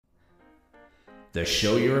The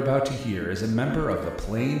show you're about to hear is a member of the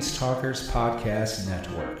Plains Talkers Podcast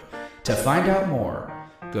Network. To find out more,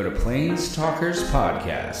 go to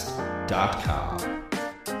plainstalkerspodcast.com.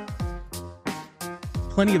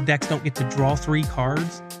 Plenty of decks don't get to draw 3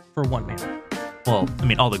 cards for 1 mana. Well, I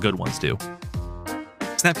mean, all the good ones do.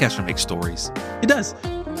 Snapcaster makes stories. It does.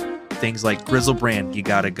 Things like Grizzlebrand, you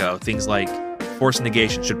gotta go. Things like Force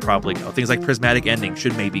Negation should probably go. Things like Prismatic Ending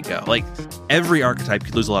should maybe go. Like, every archetype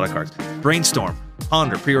could lose a lot of cards. Brainstorm,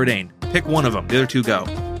 Ponder, Preordain. Pick one of them. The other 2 go.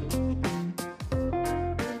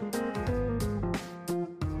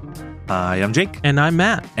 Hi, I'm Jake. And I'm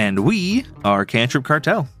Matt. And we are Cantrip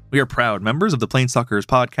Cartel. We are proud members of the Planestalkers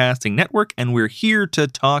Podcasting Network, and we're here to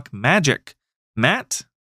talk Magic. Matt,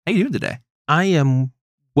 how you doing today? I am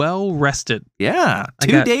well rested. Yeah,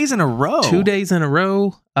 2 days in a row. 2 days in a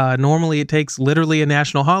row. Normally it takes literally a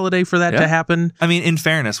national holiday for that to happen. I mean, in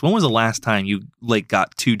fairness, when was the last time you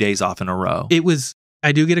got 2 days off in a row?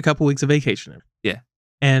 I do get a couple weeks of vacation. Yeah.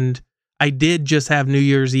 And I did just have New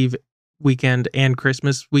Year's Eve weekend and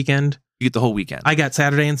Christmas weekend. You get the whole weekend. I got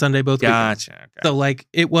Saturday and Sunday both weekends. Gotcha. Okay. So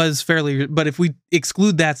it was fairly, but if we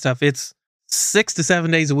exclude that stuff, it's 6 to 7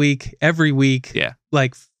 days a week, every week. Yeah.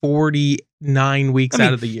 49 weeks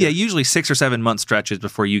out of the year. Yeah, usually 6 or 7 month stretches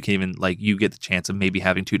before you can even, you get the chance of maybe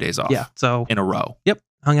having 2 days off. Yeah. So in a row. Yep.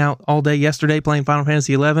 Hung out all day yesterday playing Final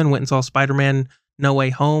Fantasy XI. Went and saw Spider-Man No Way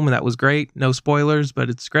Home, and that was great. No spoilers, but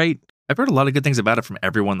it's great. I've heard a lot of good things about it from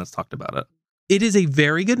everyone that's talked about it. It is a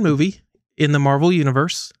very good movie in the Marvel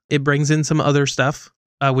Universe. It brings in some other stuff,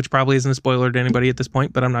 which probably isn't a spoiler to anybody at this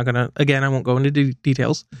point, but I'm not going to, again, I won't go into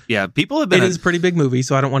details. Yeah, people have been... It is a pretty big movie,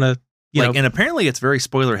 so I don't want to, and apparently it's very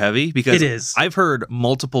spoiler heavy because it is. I've heard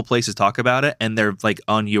multiple places talk about it, and they're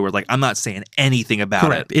on you or I'm not saying anything about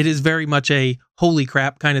Correct. It is very much a holy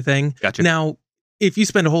crap kind of thing. Gotcha. Now, if you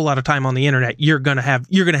spend a whole lot of time on the internet, you're gonna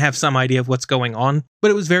have some idea of what's going on.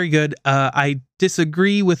 But it was very good. I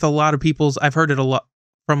disagree with a lot of people's. I've heard it a lot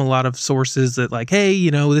from a lot of sources that hey,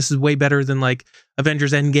 this is way better than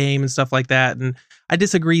Avengers Endgame and stuff like that. And I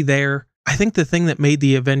disagree there. I think the thing that made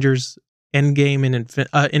the Avengers Endgame and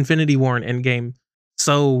Infinity War and Endgame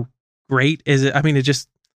so great is it just,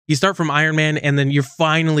 you start from Iron Man and then you're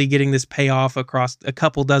finally getting this payoff across a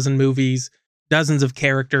couple dozen movies, dozens of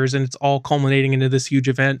characters, and it's all culminating into this huge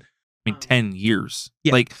event. 10 years.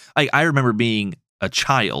 Yeah. I remember being a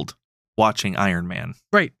child watching Iron Man.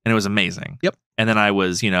 Right. And it was amazing. Yep. And then I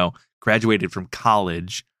was, graduated from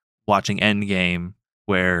college watching Endgame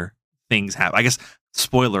where things happen. I guess,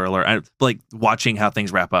 spoiler alert, watching how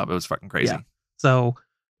things wrap up. It was fucking crazy. Yeah. So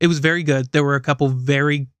it was very good. There were a couple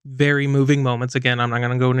very, very moving moments. Again, I'm not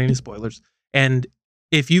going to go into any spoilers. And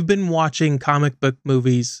if you've been watching comic book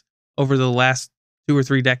movies over the last 2 or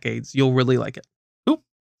 3 decades, you'll really like it. Cool.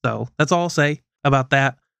 So that's all I'll say about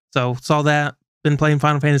that. So saw that. Been playing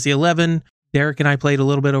Final Fantasy XI. Derek and I played a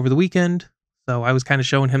little bit over the weekend. So I was kind of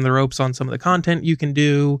showing him the ropes on some of the content you can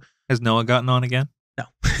do. Has Noah gotten on again? No.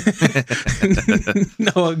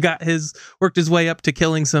 Noah worked his way up to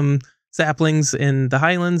killing some saplings in the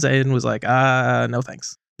Highlands and was like, no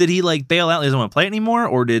thanks. Did he bail out? He doesn't want to play it anymore?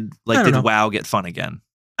 Or did know. WoW get fun again?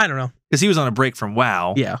 I don't know. Because he was on a break from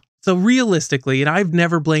WoW. Yeah. So realistically, and I've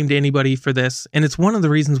never blamed anybody for this, and it's one of the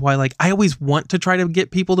reasons why I always want to try to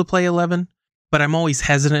get people to play 11, but I'm always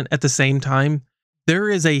hesitant at the same time. There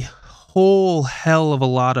is a whole hell of a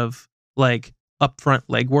lot of upfront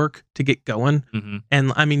legwork to get going. Mm-hmm.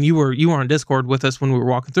 And you were on Discord with us when we were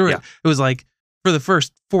walking through it. It was for the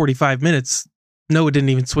first 45 minutes, Noah didn't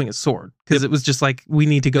even swing his sword because it was just we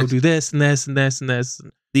need to go do this and this and this and this.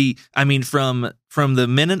 From the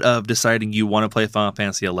minute of deciding you want to play Final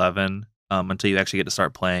Fantasy XI until you actually get to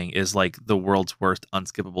start playing is the world's worst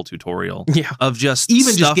unskippable tutorial. Yeah. Of just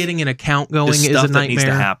even stuff, just getting an account going is a nightmare. That needs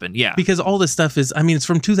to happen. Yeah. Because all this stuff is, it's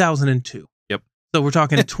from 2002. Yep. So we're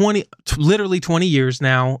talking literally 20 years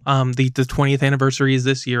now. The 20th anniversary is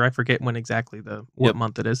this year. I forget when exactly what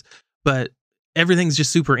month it is, but everything's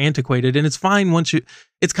just super antiquated, and it's fine once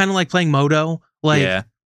it's kind of like playing Modo.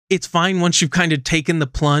 It's fine once you've kind of taken the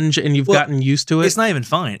plunge and you've gotten used to it. It's not even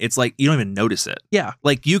fine. It's you don't even notice it. Yeah.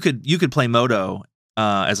 You could play Modo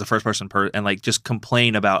as a first person and just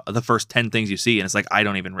complain about the first 10 things you see, and it's I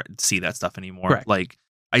don't even see that stuff anymore. Correct.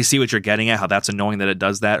 I see what you're getting at, how that's annoying that it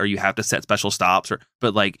does that, or you have to set special stops,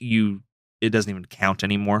 but it doesn't even count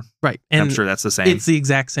anymore. Right. And I'm sure that's the same. It's the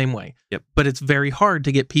exact same way. Yep. But it's very hard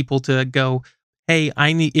to get people to go, hey,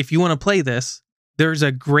 if you want to play this, there's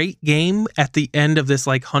a great game at the end of this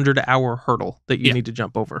 100-hour hurdle that you need to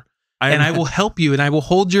jump over. I will help you and I will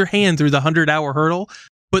hold your hand through the 100-hour hurdle,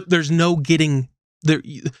 but there's no getting there.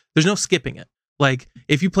 There's no skipping it.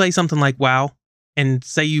 If you play something like WoW, and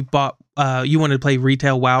say you bought, you wanted to play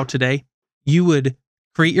retail WoW today, you would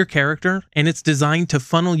create your character, and it's designed to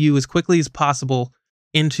funnel you as quickly as possible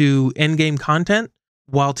into end game content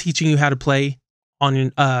while teaching you how to play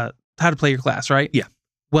on how to play your class, right? Yeah.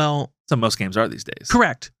 Well, So most games are these days.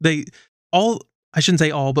 correct. I shouldn't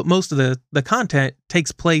say all, but most of the content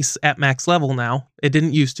takes place at max level now. It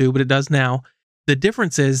didn't used to, but it does now. The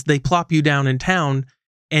difference is they plop you down in town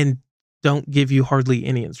and don't give you hardly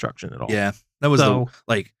any instruction at all. Yeah. That was So-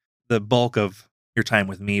 the bulk of your time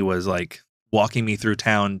with me was like walking me through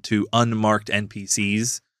town to unmarked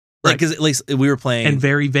NPCs. Like, Right. because at least we were playing And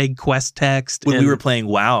very vague quest text. when we and- were playing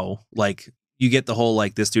WoW, like you get the whole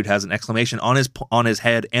like this dude has an exclamation on his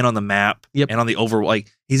head and on the map Yep. and on the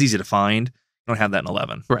like he's easy to find. You don't have that in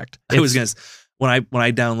 11. correct. I was It's- gonna when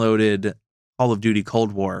I downloaded Call of Duty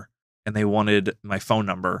Cold War and they wanted my phone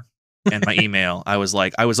number and my email, I was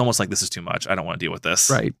almost like, this is too much. I don't want to deal with this.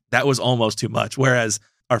 right. That was almost too much. Whereas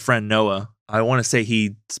our friend Noah, I want to say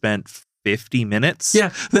he spent 50 minutes. Yeah,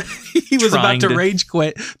 he was about Trying to to- rage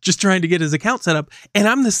quit, just trying to get his account set up, and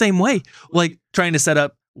I'm the same way. Like, Trying to set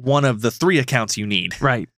up one of the 3 accounts you need.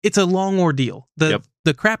 right, it's a long ordeal. Yep.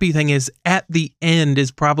 The crappy thing is, at the end is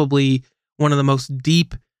probably one of the most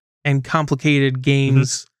deep and complicated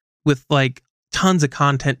games with like tons of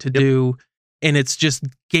content to do, and it's just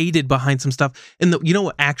gated behind some stuff. And you know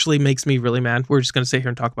what actually makes me really mad? We're just going to sit here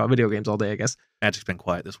and talk about video games all day, I guess. Magic's been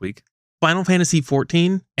quiet this week. Final Fantasy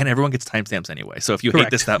 14. And everyone gets timestamps anyway. So if you hate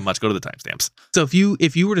Correct. this that much, go to the timestamps. So if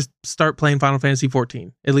you were to start playing Final Fantasy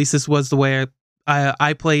 14, at least this was the way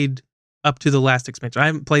I played up to the last expansion. I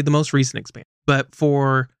haven't played the most recent expansion, but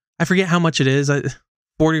I forget how much it is, $40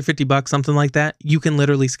 or $50, something like that. You can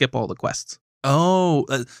literally skip all the quests. Oh,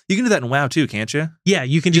 you can do that in WoW too, can't you? Yeah,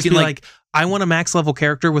 you can just can, be like- like, I want a max level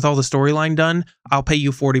character with all the storyline done. I'll pay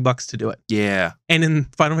you $40 to do it. Yeah. And in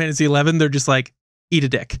Final Fantasy 11, they're just like, eat a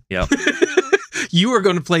dick. Yep. You are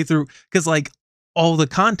going to play through, because like all the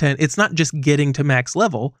content, it's not just getting to max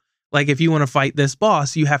level. Like if you want to fight this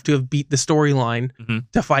boss, you have to have beat the storyline Mhm.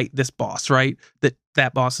 to fight this boss, right?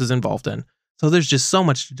 That boss is involved in. So there's just so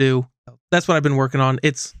much to do. That's what I've been working on.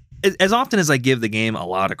 It's As often as I give the game a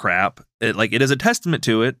lot of crap, it is a testament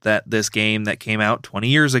to it that this game that came out 20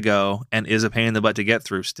 years ago and is a pain in the butt to get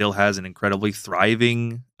through still has an incredibly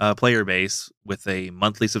thriving player base with a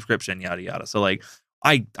monthly subscription, yada yada. So like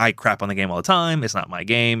I crap on the game all the time. It's not my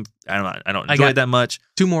game. I don't enjoy it that much.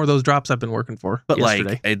 2 more of those drops I've been working for But yesterday.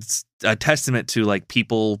 like it's a testament to like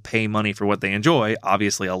people pay money for what they enjoy.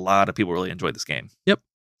 Obviously, a lot of people really enjoy this game.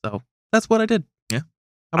 That's what I did. Yeah.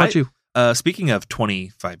 How about you? Speaking of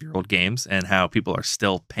 25-year-old games and how people are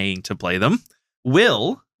still paying to play them,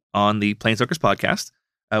 Will on the Planeswalkers podcast,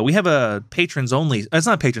 we have a patrons only. It's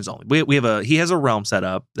not patrons only. He has a realm set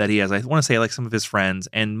up that he has. I want to say like some of his friends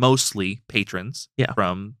and mostly patrons. Yeah.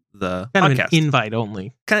 From the Kind podcast. of an invite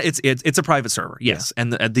only. Kind of it's a private server. Yes,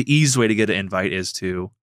 and the easiest way to get an invite is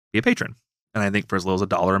to be a patron. And I think for as little as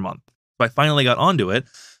 $1 a month. So I finally got onto it.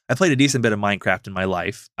 I played a decent bit of Minecraft in my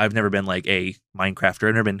life. I've never been like a Minecrafter.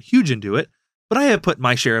 I've never been huge into it, but I have put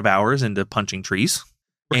my share of hours into punching trees.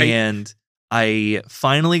 Right. And I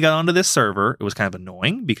finally got onto this server. It was kind of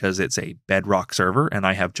annoying because it's a Bedrock server and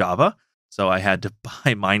I have Java. So I had to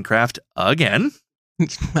buy Minecraft again.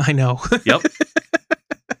 I know. Yep.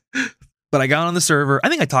 But I got on the server. I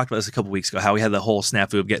think I talked about this a couple weeks ago, how we had the whole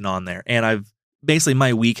snafu of getting on there. And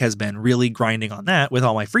my week has been really grinding on that with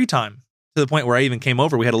all my free time. To the point where I even came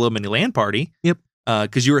over. We had a little mini LAN party. Yep.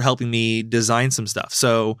 Because you were helping me design some stuff.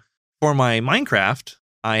 So for my Minecraft,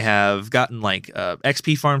 I have gotten like a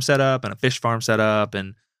XP farm set up and a fish farm set up.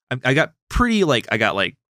 And I got pretty I got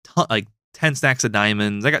 10 stacks of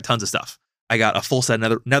diamonds. I got tons of stuff. I got a full set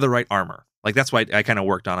of netherite armor. Like that's why I kind of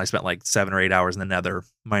worked on. I spent like 7 or 8 hours in the nether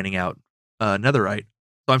mining out netherite.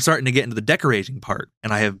 So I'm starting to get into the decorating part.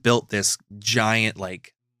 And I have built this giant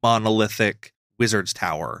like monolithic wizard's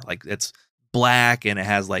tower. Like it's black and it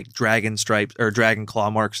has like dragon stripes or dragon claw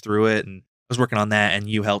marks through it. And I was working on that and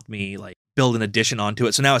you helped me like build an addition onto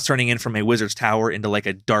it. So now it's turning in from a wizard's tower into like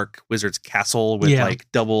a dark wizard's castle with like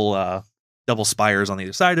double spires on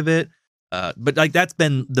either side of it. But like that's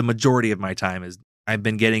been the majority of my time is I've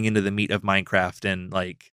been getting into the meat of Minecraft, and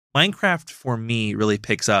like Minecraft for me really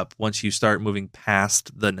picks up once you start moving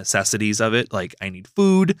past the necessities of it. Like I need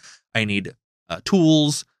food, I need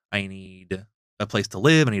tools, I need a place to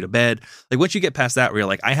live, I need a bed. Like once you get past that, where you're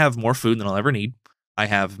like, I have more food than I'll ever need. I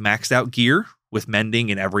have maxed out gear with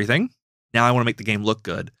mending and everything. Now I want to make the game look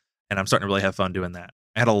good, and I'm starting to really have fun doing that.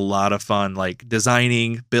 I had a lot of fun like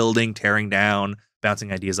designing, building, tearing down,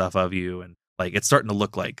 bouncing ideas off of you, and like it's starting to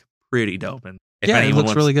look like pretty dope. And If Yeah, it anyone looks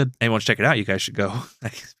wants, really good. anyone wants to check it out, you guys should go.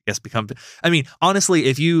 I guess become. I mean,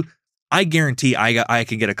 honestly, I guarantee I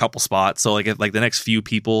can get a couple spots. So like if like the next few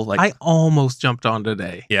people, like I almost jumped on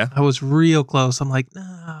today. Yeah? I was real close. I'm like,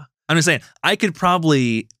 nah. I'm just saying, I could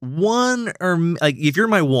probably one or like if you're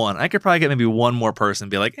my one, I could probably get maybe one more person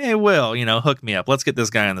and be like, hey, Will, hook me up. Let's get this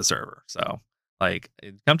guy on the server. So like,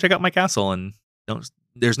 come check out my castle and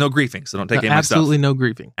there's no griefing, so don't take any of my stuff. Absolutely no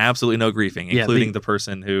griefing. Absolutely no griefing, Yeah, including the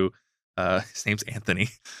person who his name's Anthony.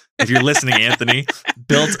 If you're listening, Anthony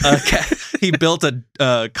built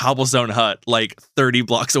a cobblestone hut like 30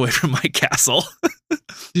 blocks away from my castle.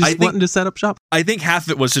 Just wanting to set up shop. I think half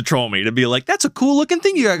of it was to troll me, to be like, that's a cool looking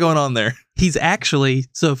thing you got going on there. He's actually,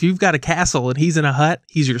 so if you've got a castle and he's in a hut,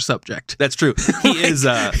 he's your subject. That's true. He is.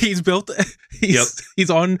 He's built. He's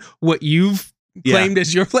on what you've claimed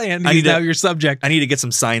as your land. He's now your subject. I need to get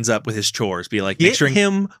some signs up with his chores. Be like, make sure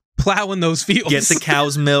him plowing those fields. Get the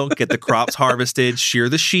cow's milk. Get the crops harvested. Shear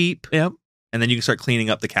the sheep. Yep. And then you can start cleaning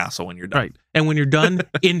up the castle when you're done. Right. And when you're done,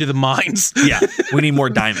 into the mines. Yeah. We need more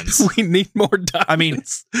diamonds. We need more diamonds. I mean,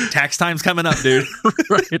 tax time's coming up, dude.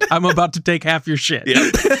 Right. I'm about to take half your shit.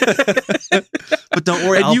 Yep. But don't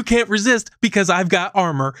worry. And you can't resist because I've got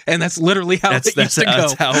armor. And that's literally how it used to go.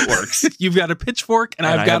 That's how it works. You've got a pitchfork and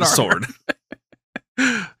I've got a armor. sword.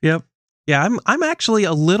 Yep. Yeah, I'm actually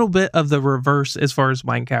a little bit of the reverse as far as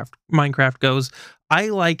Minecraft goes. I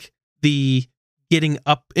like the getting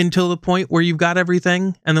up until the point where you've got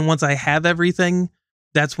everything, and then once I have everything,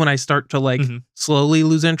 that's when I start to slowly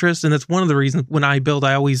lose interest. And that's one of the reasons when I build,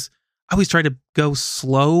 I always try to go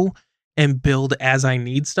slow and build as I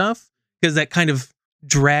need stuff, because that kind of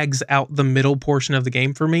drags out the middle portion of the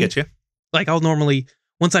game for me. Get you. Like I'll normally,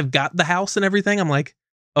 once I've got the house and everything, I'm like,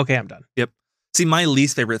 okay, I'm done. Yep. See, my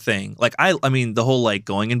least favorite thing, like I mean, the whole like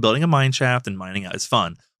going and building a mine shaft and mining out is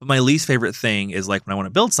fun. But my least favorite thing is like when I want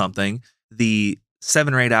to build something, the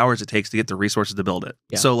 7 or 8 hours it takes to get the resources to build it.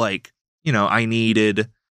 Yeah. So like, I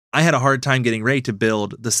had a hard time getting ready to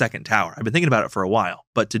build the second tower. I've been thinking about it for a while,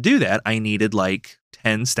 but to do that, I needed like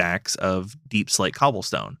 10 stacks of deep slate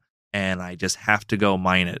cobblestone, and I just have to go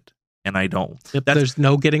mine it. And I don't. Yep, there's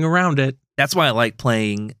no getting around it. That's why I like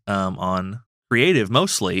playing on creative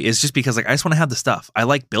mostly, is just because like I just want to have the stuff. I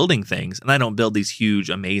like building things, and I don't build these huge,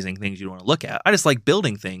 amazing things you want to look at. I just like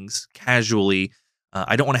building things casually.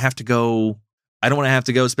 I don't want to have to go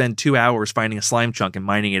spend 2 hours finding a slime chunk and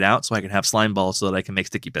mining it out so I can have slime balls so that I can make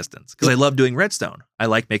sticky pistons. Because I love doing redstone. I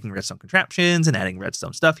like making redstone contraptions and adding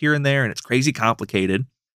redstone stuff here and there, and it's crazy complicated.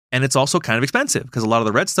 And it's also kind of expensive because a lot of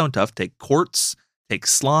the redstone stuff take quartz,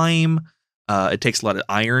 takes slime. It takes a lot of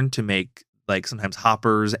iron to make like sometimes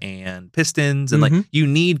hoppers and pistons. And like you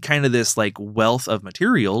need kind of this like wealth of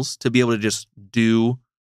materials to be able to just do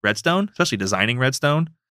redstone, especially designing redstone.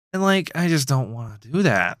 And like, I just don't want to do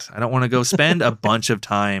that. I don't want to go spend a bunch of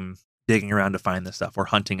time digging around to find this stuff or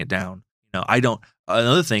hunting it down.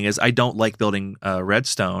 Another thing is I don't like building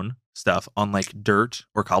redstone stuff on like dirt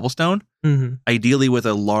or cobblestone. Ideally with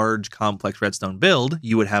a large complex redstone build,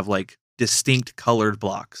 you would have like distinct colored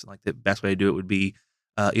blocks. Like the best way to do it would be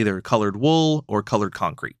either colored wool or colored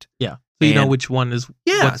concrete. Yeah. So you know which one is.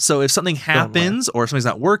 Yeah. So if something happens or something's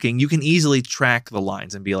not working, you can easily track the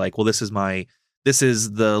lines and be like, well, this is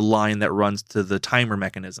the line that runs to the timer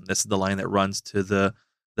mechanism. This is the line that runs to the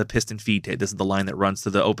piston feed tape. This is the line that runs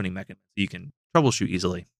to the opening mechanism. You can troubleshoot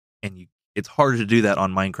easily. And it's harder to do that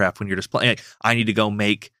on Minecraft when you're just playing. Like, I need to go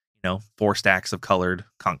make, 4 stacks of colored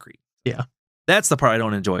concrete. Yeah. That's the part I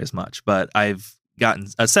don't enjoy as much, but I've gotten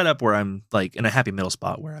a setup where I'm like in a happy middle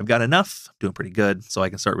spot where I've got enough, doing pretty good, so I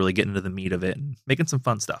can start really getting into the meat of it and making some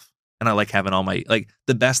fun stuff. And I like having all my, like,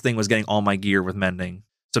 the best thing was getting all my gear with mending.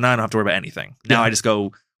 So now I don't have to worry about anything. Now I just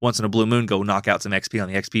go once in a blue moon, go knock out some XP on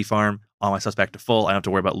the XP farm, all my stuff's back to full. I don't have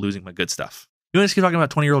to worry about losing my good stuff. You want to keep talking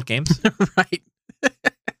about 20-year-old games? Right.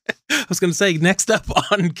 I was going to say, next up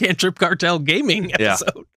on Cantrip Cartel Gaming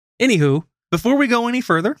episode. Yeah. Anywho, before we go any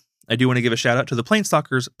further, I do want to give a shout out to the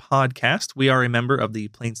Planestalkers podcast. We are a member of the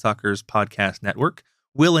Planestalkers podcast network.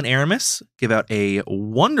 Will and Aramis give out a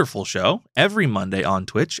wonderful show every Monday on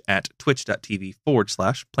Twitch at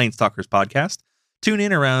twitch.tv/Planestalkers podcast. Tune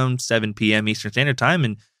in around 7 p.m. Eastern Standard Time,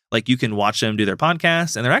 and like you can watch them do their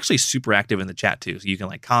podcast, and they're actually super active in the chat too. So you can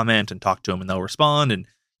like comment and talk to them, and they'll respond, and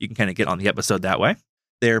you can kind of get on the episode that way.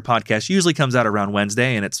 Their podcast usually comes out around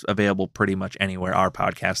Wednesday, and it's available pretty much anywhere our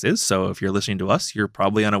podcast is. So if you're listening to us, you're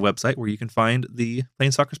probably on a website where you can find the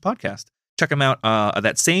Planestalkers podcast. Check them out at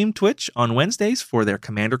that same Twitch on Wednesdays for their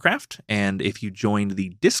Commander Craft. And if you joined the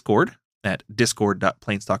Discord at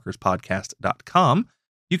discord.planestalkerspodcast.com,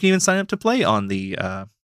 you can even sign up to play on the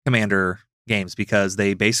Commander games because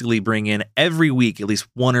they basically bring in every week at least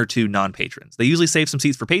one or two non-patrons. They usually save some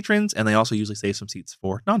seats for patrons, and they also usually save some seats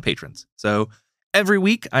for non-patrons. So every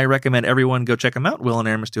week, I recommend everyone go check them out. Will and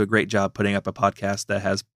Aramis do a great job putting up a podcast that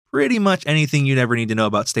has pretty much anything you'd ever need to know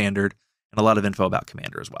about Standard and a lot of info about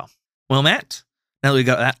Commander as well. Well, Matt, now that we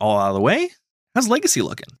got that all out of the way, how's Legacy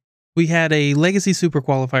looking? We had a Legacy Super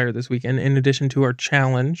Qualifier this weekend in addition to our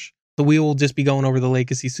challenge. So we will just be going over the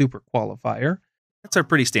Legacy Super Qualifier. That's our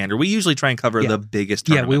pretty standard. We usually try and cover the biggest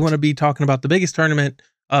tournament. Yeah, we want to be talking about the biggest tournament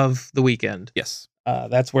of the weekend. Yes.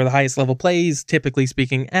 That's where the highest level plays, typically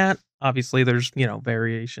speaking, at. Obviously, there's,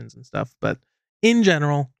 variations and stuff. But in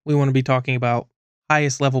general, we want to be talking about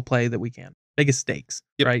highest level play that we can. Biggest stakes,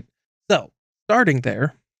 right? So, starting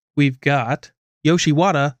there, we've got Yoshi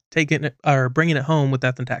Wada bringing it home with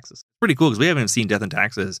Death and Taxes. Pretty cool because we haven't seen Death and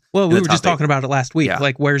Taxes. Well, we were just talking about it last week. Yeah.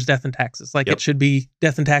 Like, where's Death and Taxes? Like, it should be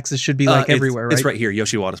Death and Taxes should be everywhere, right? It's right here.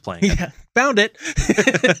 Yoshi Wada's playing it. Yeah, found it.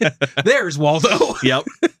 There's Waldo. Yep.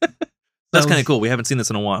 That's kind of cool. We haven't seen this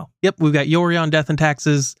in a while. Yep, we've got Yori on Death and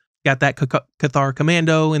Taxes. Got that Cathar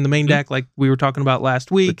Commando in the main deck, like we were talking about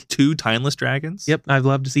last week. The 2 Timeless Dragons. Yep, I'd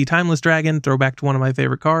love to see Timeless Dragon. Throwback to one of my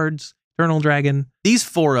favorite cards, Eternal Dragon. These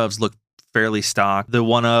 4 ofs look fairly stock. The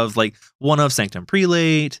one of Sanctum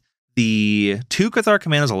Prelate. The 2 Cathar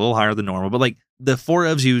Commandos a little higher than normal, but like the 4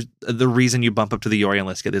 ofs, the reason you bump up to the Yorion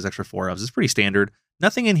list, get these extra 4 ofs is pretty standard.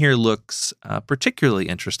 Nothing in here looks particularly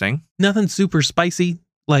interesting. Nothing super spicy.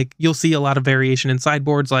 Like you'll see a lot of variation in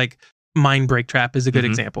sideboards. Like Mind Break Trap is a good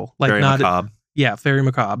example. Like Very macabre. Yeah, very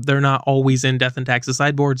macabre. They're not always in Death and Taxes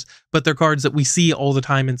sideboards, but they're cards that we see all the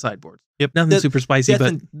time in sideboards. Yep. Nothing super spicy,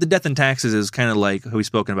 but the Death and Taxes is kind of like who we've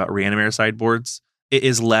spoken about Reanimator sideboards. It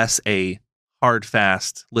is less a hard,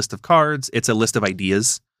 fast list of cards. It's a list of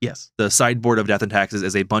ideas. Yes. The sideboard of Death and Taxes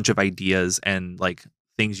is a bunch of ideas and like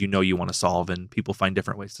things you want to solve, and people find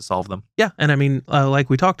different ways to solve them. Yeah, and I mean, like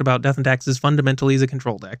we talked about, Death and Taxes fundamentally is a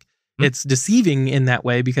control deck. It's deceiving in that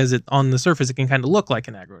way because on the surface it can kind of look like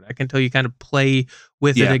an aggro deck until you kind of play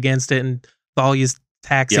with it against it, and Thalia's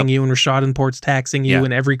taxing you, and Rashadan Port's taxing you,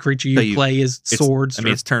 and every creature you play is swords.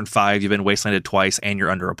 It's turn 5, you've been wastelanded twice, and you're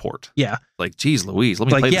under a port. Yeah. Like, geez Louise, let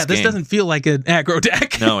me play this game. Yeah, this doesn't feel like an aggro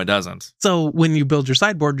deck. No, it doesn't. So when you build your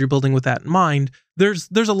sideboard, you're building with that in mind. There's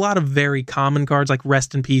a lot of very common cards, like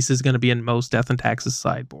Rest in Peace is going to be in most Death and Taxes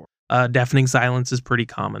sideboard. Deafening Silence is pretty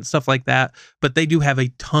common, stuff like that. But they do have a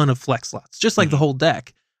ton of flex slots, just like the whole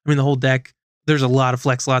deck. I mean, the whole deck, there's a lot of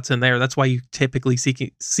flex slots in there. That's why you typically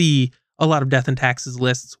see a lot of Death and Taxes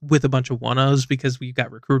lists with a bunch of 1-ofs, because we've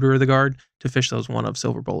got Recruiter of the Guard to fish those 1-of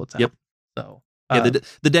Silver Bullets out. Yep. So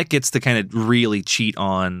the deck gets to kind of really cheat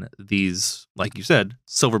on these, like you said,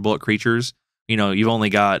 Silver Bullet creatures. You've only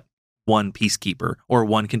got 1 Peacekeeper or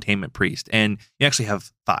 1 Containment Priest, and you actually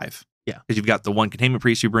have 5. Yeah. Because you've got the 1 Containment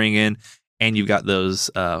Priest you bring in, and you've got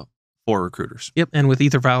those 4 Recruiters. Yep. And with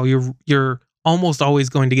Ether Vial, you're almost always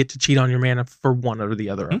going to get to cheat on your mana for one or the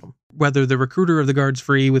other of them. Whether the Recruiter of the Guard's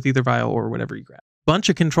free with Ether Vial or whatever you grab. Bunch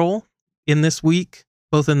of control in this week,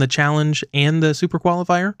 both in the challenge and the Super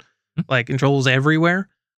Qualifier. Like controls everywhere.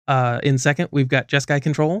 In second, we've got Jeskai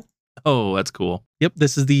control. Oh, that's cool. Yep.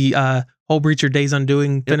 This is the Hull Breacher Days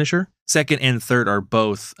Undoing finisher. Second and third are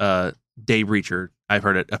both Day Breacher, I've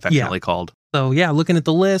heard it affectionately called. So yeah, looking at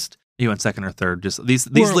the list. You went second or third. Just these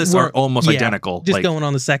lists are almost identical. Just going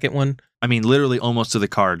on the second one. I mean, literally almost to the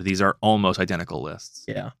card. These are almost identical lists.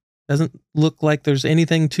 Yeah. Doesn't look like there's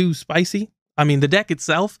anything too spicy. I mean, the deck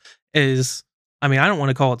itself is, I don't want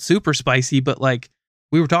to call it super spicy, but like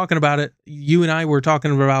we were talking about it. You and I were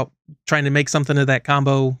talking about trying to make something of that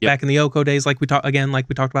combo back in the Oko days, like we talked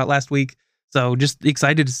about last week. So just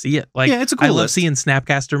excited to see it. Like, yeah, it's a cool list. I love seeing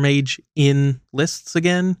Snapcaster Mage in lists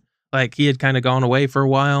again. Like he had kind of gone away for a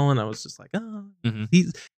while, and I was just like, oh,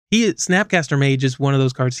 Snapcaster Mage is one of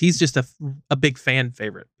those cards. He's just a big fan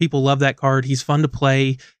favorite. People love that card. He's fun to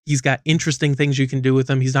play. He's got interesting things you can do with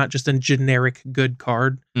him. He's not just a generic good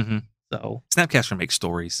card. So Snapcaster makes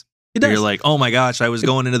stories. It does. You're like, oh my gosh, I was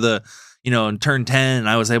going into the, in turn 10, and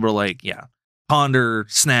I was able to ponder,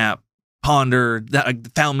 snap, ponder,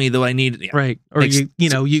 that found me though I needed. Yeah. Right. Or you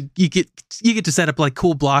get to set up like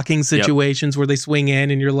cool blocking situations where they swing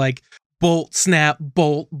in and you're like bolt, snap,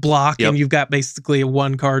 bolt, block, and you've got basically a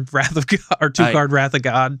 1 card Wrath of God or 2 card Wrath of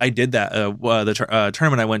God. I did that. The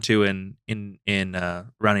tournament I went to in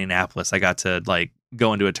around Indianapolis, I got to like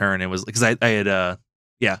go into a turn. It was because I had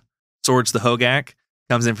Swords the Hogak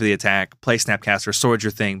comes in for the attack, play Snapcaster, Swords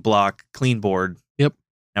your thing, block, clean board. Yep.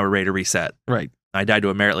 Now we're ready to reset. Right. I died to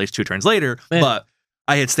a Merit Lage 2 turns later, but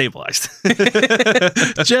I had stabilized.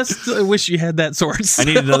 Just wish you had that Swords. I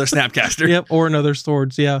need another Snapcaster. Yep, or another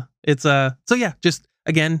Swords. Yeah, it's so yeah. Just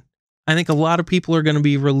again, I think a lot of people are going to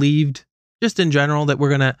be relieved just in general that we're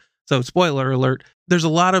going to. So, spoiler alert, there's a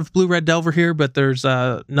lot of blue-red Delver here, but there's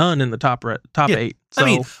none in the top 8. So, I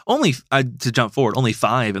mean, only, to jump forward, only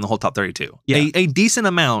 5 in the whole top 32. Yeah. A decent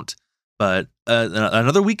amount, but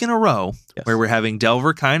another week in a row where we're having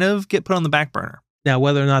Delver kind of get put on the back burner. Now,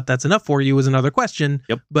 whether or not that's enough for you is another question.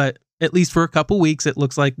 Yep. But at least for a couple weeks, it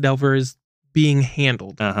looks like Delver is being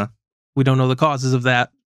handled. Uh-huh. We don't know the causes of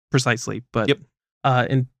that precisely, but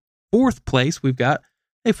in 4th place, we've got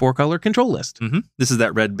a 4-color control list. Mm-hmm. This is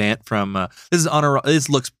that red bant from this is Honor. This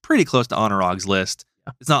looks pretty close to Honorog's list.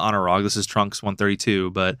 Yeah. It's not Honorog. This is Trunks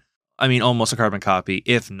 132, but I mean almost a carbon copy,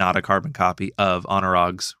 if not a carbon copy of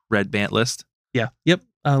Honorog's red bant list. Yeah. Yep.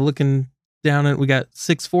 Looking down at, we got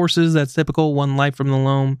 6 forces. That's typical. 1 life from the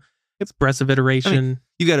loam. Expressive iteration. I mean,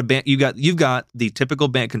 you got a bant. You've got the typical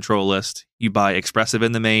bant control list. You buy expressive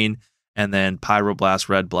in the main, and then Pyroblast,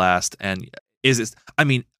 Red Blast, and I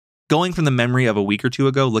mean. Going from the memory of a week or two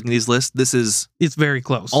ago, looking at these lists, it's very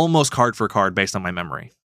close, almost card for card based on my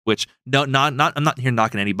memory. Which I'm not here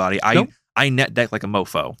knocking anybody. Nope. I net deck like a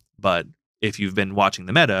mofo, but if you've been watching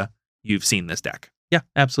the meta, you've seen this deck. Yeah,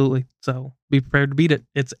 absolutely. So be prepared to beat it.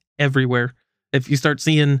 It's everywhere. If you start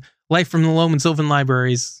seeing Life from the Loam and Sylvan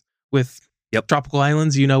Libraries with Tropical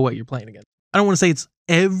Islands, you know what you're playing against. I don't want to say it's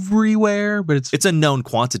everywhere, but it's a known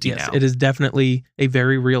quantity now. It is definitely a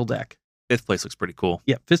very real deck. 5th place looks pretty cool.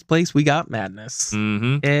 Yeah, 5th place, we got Madness.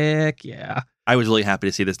 Mm-hmm. Heck yeah. I was really happy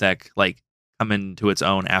to see this deck come into its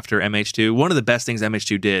own after MH2. One of the best things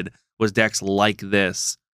MH2 did was decks like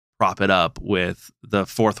this prop it up with the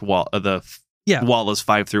 4th wall, Wallace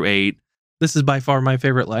 5 through 8. This is by far my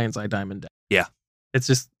favorite Lion's Eye Diamond deck. Yeah. It's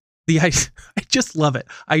just, I just love it.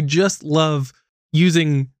 I just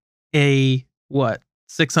using a,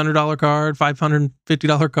 $600 card,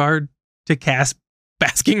 $550 card to cast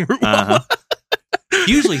Basking Root Walla.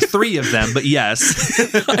 Usually 3 of them, but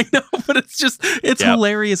yes. I know, but it's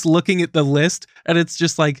hilarious looking at the list, and it's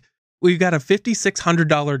just like, we've got a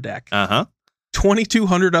 $5,600 deck.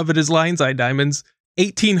 2,200 of it is Lion's Eye Diamonds,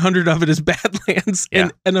 1,800 of it is Badlands,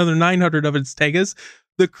 and another 900 of it is Tegas.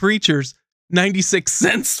 The creatures, 96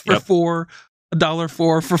 cents for 4, $1.04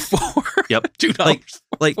 for 4. Yep. $2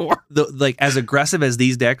 for 4. As aggressive as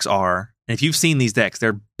these decks are, and if you've seen these decks,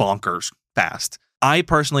 they're bonkers fast. I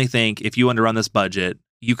personally think if you want to run this budget,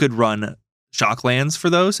 you could run Shocklands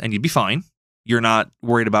for those and you'd be fine. You're not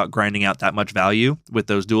worried about grinding out that much value with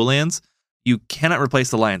those dual lands. You cannot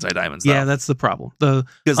replace the Lion's Eye Diamonds, though. Yeah, that's the problem.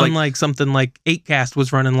 Unlike something like 8cast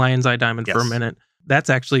was running Lion's Eye Diamond for a minute,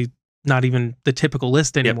 that's actually not even the typical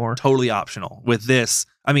list anymore. Totally optional. With this,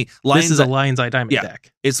 I mean, this is a Lion's Eye Diamond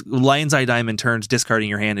deck. It's Lion's Eye Diamond turns discarding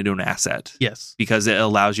your hand into an asset. Yes. Because it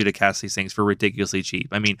allows you to cast these things for ridiculously cheap.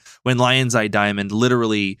 I mean, when Lion's Eye Diamond,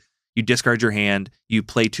 literally, you discard your hand, you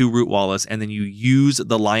play 2 Root Wallace, and then you use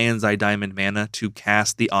the Lion's Eye Diamond mana to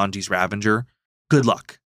cast the Anji's Ravager. Good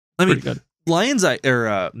luck. Pretty good. Lion's Eye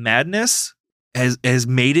or Madness has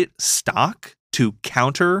made it stock to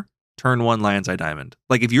counter turn 1 Lion's Eye Diamond.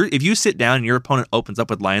 Like if you sit down and your opponent opens up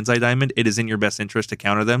with Lion's Eye Diamond, it is in your best interest to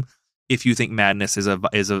counter them if you think Madness is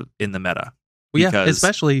in the meta. Well, yeah,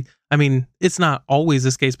 especially, I mean, it's not always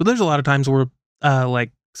this case, but there's a lot of times where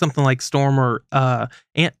like something like Storm or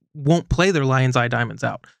Ant won't play their Lion's Eye Diamonds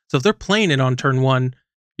out. So if they're playing it on turn 1,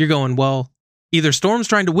 you're going, well, either Storm's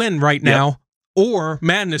trying to win right now or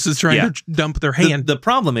Madness is trying to dump their hand. The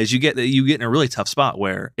problem is you get in a really tough spot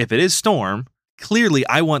where if it is Storm, clearly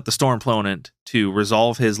I want the Storm opponent to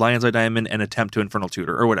resolve his Lion's Eye Diamond and attempt to Infernal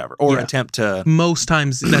Tutor or whatever, or attempt to... Most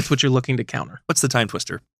times that's what you're looking to counter. What's the Time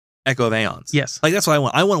Twister? Echo of Aeons. Yes. Like that's what I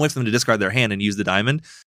want. I want to wait for them to discard their hand and use the diamond.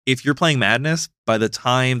 If you're playing Madness, by the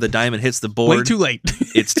time the diamond hits the board... Way too late.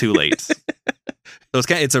 It's too late.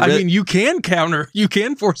 So I mean, you can counter. You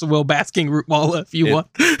can force a Will Basking Root Walla if you want.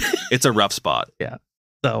 It's a rough spot. Yeah.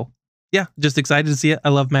 So, yeah, just excited to see it. I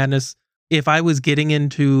love Madness. If I was getting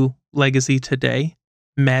into Legacy today,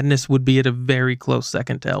 Madness would be at a very close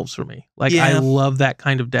second to Elves for me. Like, I love that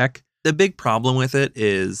kind of deck. The big problem with it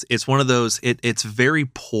is it's one of those, it's very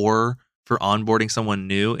poor for onboarding someone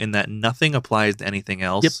new in that nothing applies to anything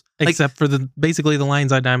else. Yep, except for basically the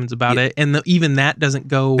Lion's Eye Diamonds about it. And even that doesn't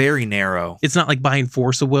go... Very narrow. It's not like buying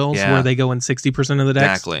Force of Wills where they go in 60% of the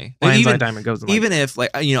decks. Exactly. Lion's Eye Diamond goes in even if,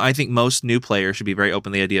 I think most new players should be very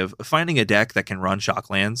open to the idea of finding a deck that can run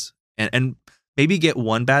Shocklands and maybe get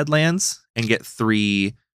 1 Badlands and get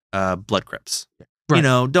 3 Blood Crypts. Right.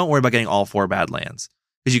 Don't worry about getting all 4 Badlands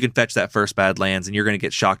because you can fetch that first Badlands and you're going to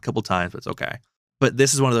get shocked a couple times, but it's okay. But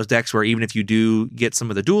this is one of those decks where even if you do get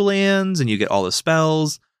some of the dual lands and you get all the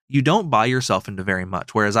spells, you don't buy yourself into very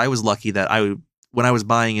much. Whereas I was lucky that when I was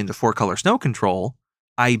buying into 4-color Snow Control,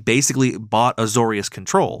 I basically bought Azorius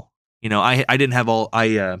Control. You know, I didn't have all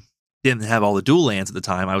the dual lands at the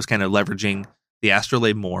time. I was kind of leveraging the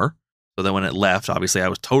Astrolabe more. So then when it left, obviously I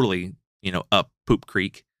was totally, up poop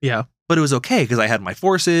creek. Yeah. But it was okay because I had my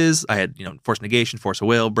forces. I had, Force Negation, Force of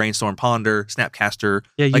Will, Brainstorm, Ponder, Snapcaster.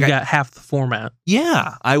 Yeah, you got half the format.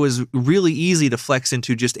 Yeah, I was really easy to flex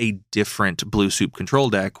into just a different blue soup control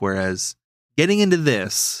deck. Whereas getting into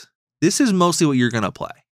this is mostly what you're going to play.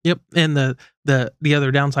 Yep. And the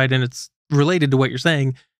other downside, and it's related to what you're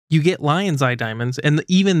saying, you get Lion's Eye Diamonds, and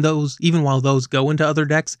even while those go into other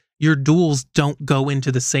decks, your duels don't go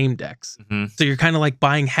into the same decks. Mm-hmm. So you're kind of like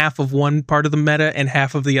buying half of one part of the meta and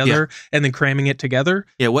half of the other, and then cramming it together.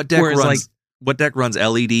 Yeah, what deck runs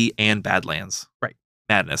LED and Badlands? Right.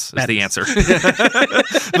 Madness is the answer.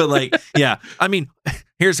 But I mean,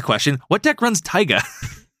 here's the question. What deck runs Taiga?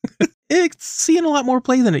 It's seeing a lot more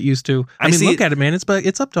play than it used to. I mean, look at it, man.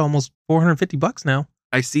 It's up to almost $450 now.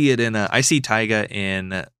 I see it I see Taiga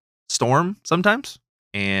in Storm sometimes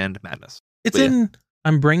and Madness.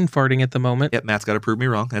 I'm brain farting at the moment. Yep, Matt's got to prove me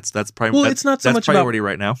wrong. That's probably it's not so much priority about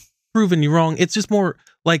right now. Proving you wrong. It's just more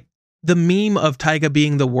like the meme of Taiga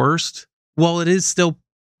being the worst. Well, it is still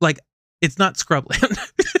like it's not Scrubland.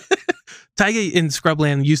 Taiga in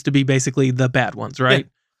Scrubland used to be basically the bad ones, right?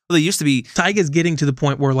 Yeah. Well, they used to be. Taiga's getting to the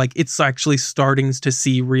point where like it's actually starting to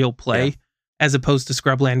see real play, as opposed to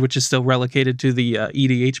Scrubland, which is still relegated to the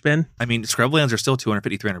EDH bin. I mean, Scrublands are still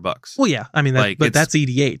 $250-$300. Well, yeah, I mean, but that's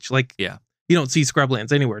EDH. Like, yeah, you don't see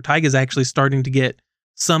Scrublands anywhere. Taiga's actually starting to get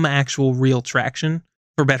some actual real traction,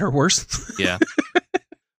 for better or worse. Yeah,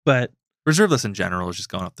 but Reserveless in general is just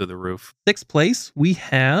going up through the roof. 6th place, we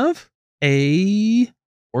have a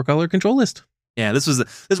 4-color control list. Yeah, we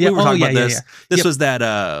were talking about this. This was that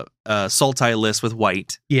Sultai list with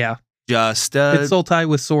white. Yeah. Just it's Sultai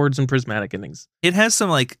with swords and prismatic endings. It has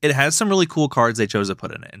some really cool cards they chose to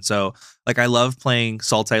put in it. And so I love playing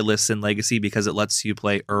Sultai lists in Legacy because it lets you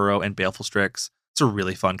play Uro and Baleful Strix. It's a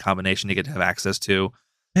really fun combination to get to have access to.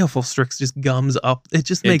 Baleful Strix just gums up. It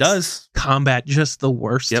just makes combat just the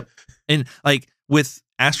worst. Yep. And with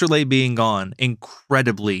Astrolabe being gone,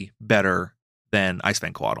 incredibly better than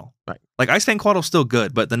Icefang Coatl. Right. Like Icefang Coatl's still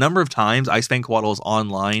good, but the number of times Icefang Coatl is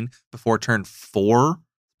online before turn 4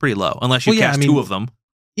 pretty low, unless you cast 2 of them.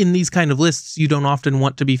 In these kind of lists, you don't often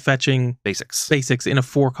want to be fetching basics in a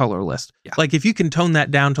 4-color list. Yeah. Like if you can tone that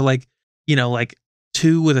down to like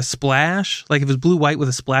 2 with a splash, like if it's blue-white with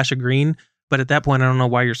a splash of green, but at that point, I don't know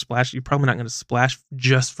why you're splashing. You're probably not going to splash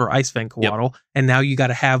just for Icefang Coatl. Yep. And now you got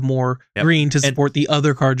to have more green to support the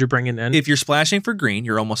other cards you're bringing in. If you're splashing for green,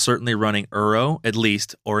 you're almost certainly running Uro, at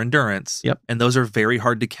least, or Endurance. Yep. And those are very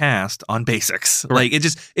hard to cast on basics. Right. Like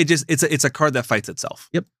it's a card that fights itself.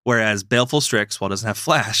 Yep. Whereas Baleful Strix, while it doesn't have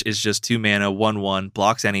flash, is just 2 mana, 1/1,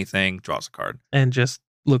 blocks anything, draws a card. And just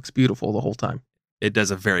looks beautiful the whole time. It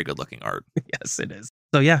does a very good looking art. Yes, it is.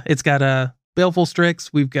 So yeah, it's got a Baleful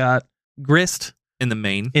Strix. We've got Grist. In the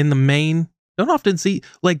main. Don't often see,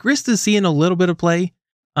 like, Grist is seeing a little bit of play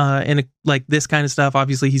and like this kind of stuff.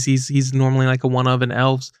 Obviously, he's normally like a one of in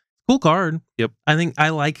Elves. Cool card. Yep. I think I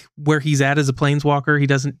like where he's at as a Planeswalker. He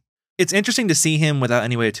doesn't. It's interesting to see him without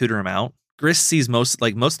any way to tutor him out. Grist sees most of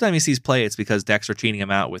the time he sees play, it's because decks are cheating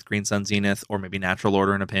him out with Green Sun Zenith or maybe Natural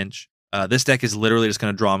Order in a pinch. This deck is literally just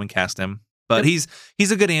going to draw him and cast him. But he's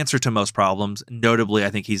a good answer to most problems. Notably,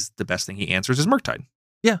 I think he's the best thing he answers is Murktide.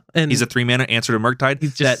 Yeah, and he's a 3-mana answer to Murktide.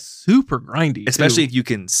 He's just super grindy, especially if you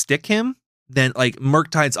can stick him. Then like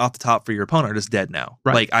Murktide's off the top for your opponent is dead now.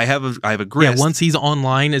 Right. Like I have a Grist. Yeah, once he's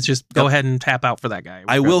online, it's just go ahead and tap out for that guy.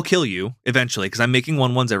 I will kill you eventually because I'm making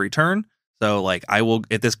 1/1s every turn. So like I will,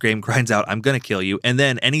 if this game grinds out, I'm gonna kill you. And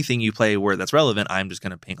then anything you play where that's relevant, I'm just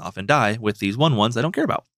gonna ping off and die with these 1/1s I don't care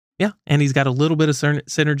about. Yeah, and he's got a little bit of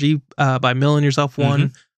synergy by milling yourself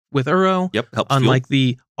one with Uro. Yep, helps. Unlike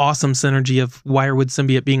the awesome synergy of Wirewood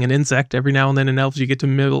Symbiote being an insect, every now and then in Elves you get to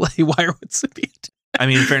mill a Wirewood Symbiote. I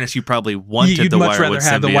mean, in fairness, you probably wanted You'd the much Wirewood rather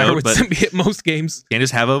have Symbiote, the Wirewood but Symbiote most games. You can't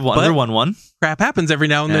just have a other 1/1. Crap happens every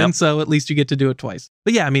now and then, so at least you get to do it twice.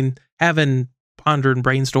 But yeah, I mean, having Ponder and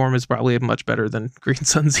Brainstorm is probably much better than Green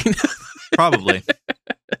Sun Zenith. Probably.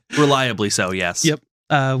 Reliably so, yes. Yep.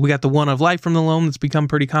 We got the One of Life from the Loam that's become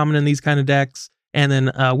pretty common in these kind of decks. And then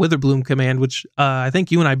Witherbloom Command, which I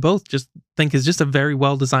think you and I both just think is just a very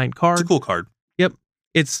well-designed card. It's a cool card. Yep.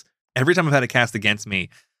 It's every time I've had it cast against me,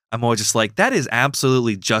 I'm always just like, that is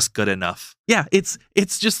absolutely just good enough. Yeah, it's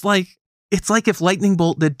just like, it's like if Lightning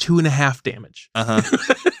Bolt did 2.5 damage.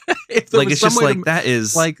 Like it's just like, that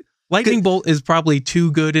is... Like, Lightning Bolt is probably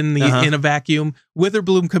too good in the in a vacuum.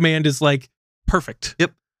 Witherbloom Command is like perfect.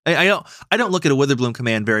 Yep. I don't look at a Witherbloom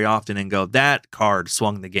Command very often and go, that card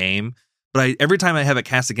swung the game. But every time I have it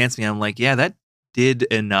cast against me, I'm like, yeah, that did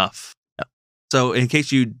enough. So in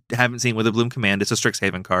case you haven't seen Witherbloom Command, it's a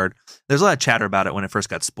Strixhaven card. There's a lot of chatter about it when it first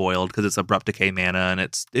got spoiled because it's Abrupt Decay mana and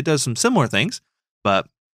it does some similar things. But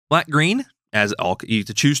black-green, as all you get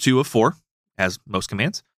to choose 2 of 4, as most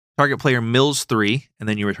commands. Target player mills 3, and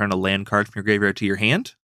then you return a land card from your graveyard to your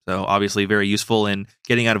hand. So obviously very useful in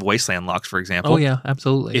getting out of Wasteland locks, for example. Oh yeah,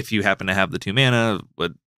 absolutely. If you happen to have the 2 mana,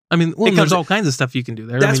 but I mean, well, there's all kinds of stuff you can do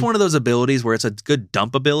there. That's one of those abilities where it's a good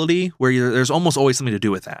dump ability where there's almost always something to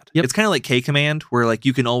do with that. Yep. It's kind of like K Command where like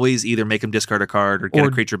you can always either make them discard a card or get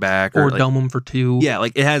a creature back. Or like, dome them for 2. Yeah,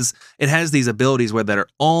 like it has these abilities that are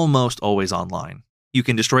almost always online. You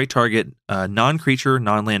can destroy target non-creature,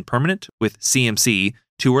 non-land permanent with CMC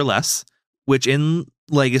 2 or less, which in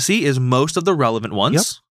Legacy is most of the relevant ones. Yep.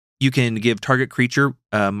 You can give target creature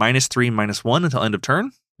 -3, -1 until end of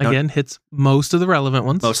turn. Again, hits most of the relevant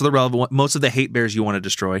ones. Most of the hate bears you want to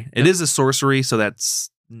destroy. It is a sorcery, so that's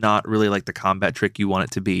not really like the combat trick you want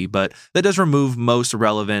it to be, but that does remove most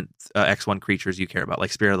relevant X1 creatures you care about,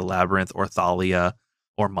 like Spirit of the Labyrinth or Thalia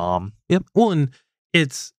or Mom. Yep. Well, and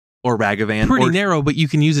it's or Ragavan. Pretty narrow, but you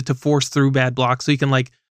can use it to force through bad blocks. So you can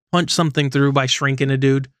like punch something through by shrinking a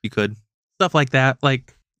dude. You could. Stuff like that.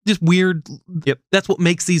 Like just weird. Yep. That's what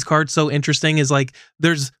makes these cards so interesting is like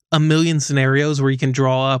there's a million scenarios where you can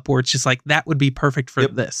draw up where it's just like that would be perfect for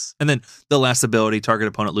this. And then the last ability, target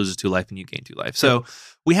opponent loses 2 life and you gain 2 life. So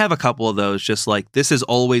we have a couple of those just like this is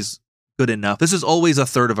always good enough. This is always a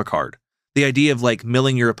third of a card. The idea of like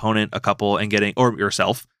milling your opponent a couple and getting or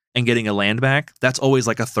yourself and getting a land back, that's always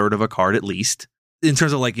like a third of a card at least. In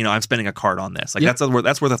terms of like, I'm spending a card on this. Like that's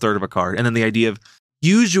worth a third of a card. And then the idea of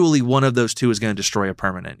usually one of those 2 is going to destroy a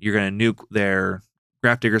permanent. You're going to nuke their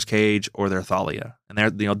Grafdigger's Cage or their Thalia. And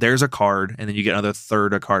there's a card, and then you get another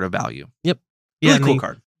third a card of value. Yep. Really cool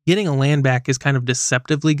card. Getting a land back is kind of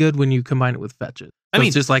deceptively good when you combine it with fetches. So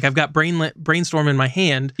it's just like I've got Brainstorm in my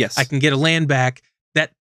hand. Yes. I can get a land back,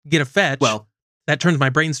 get a fetch. Well, that turns my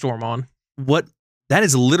Brainstorm on. That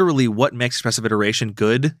is literally what makes Expressive Iteration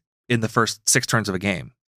good in the first 6 turns of a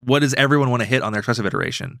game. What does everyone want to hit on their Expressive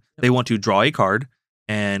Iteration? Yep. They want to draw a card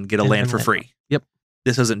and get a land for free. Yep.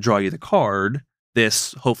 This doesn't draw you the card.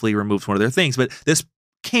 This hopefully removes one of their things, but this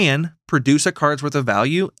can produce a card's worth of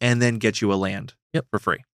value and then get you a land for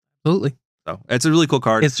free. Absolutely. So it's a really cool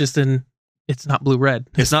card. It's just it's not blue-red.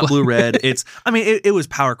 It's not blue-red. It was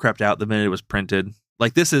power crept out the minute it was printed.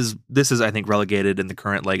 Like this is I think relegated in the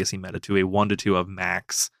current Legacy meta to a 1-2 of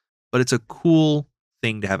max, but it's a cool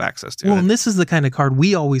thing to have access to. Well, and this is the kind of card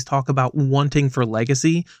we always talk about wanting for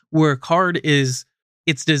Legacy, where a card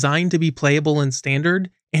it's designed to be playable in Standard,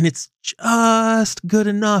 and it's just good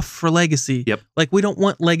enough for Legacy. Yep. Like we don't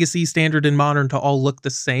want Legacy, Standard, and Modern to all look the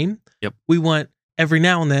same. Yep. We want every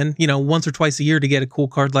now and then, once or twice a year to get a cool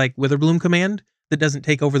card like Witherbloom Command that doesn't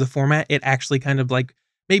take over the format. It actually kind of like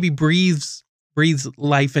maybe breathes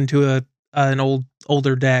life into an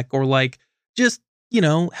older deck, or like just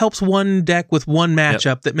helps one deck with one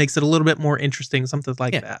matchup that makes it a little bit more interesting, something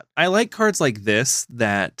like that. I like cards like this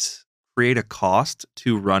that create a cost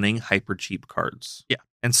to running hyper cheap cards. Yeah.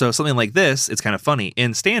 And so something like this, it's kind of funny.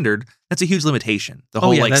 In Standard, that's a huge limitation. The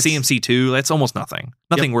whole CMC2, that's almost nothing.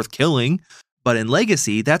 Nothing worth killing. But in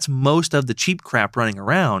Legacy, that's most of the cheap crap running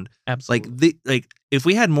around. Absolutely. Like if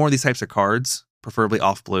we had more of these types of cards, preferably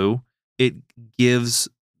off blue, it gives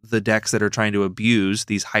the decks that are trying to abuse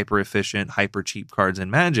these hyper efficient, hyper cheap cards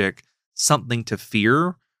in Magic something to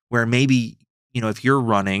fear, where maybe, if you're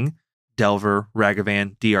running Delver,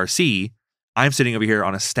 Ragavan, DRC, I'm sitting over here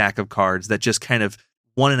on a stack of cards that just kind of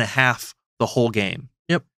 1.5 the whole game.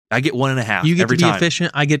 Yep. I get 1.5 You get every to be time.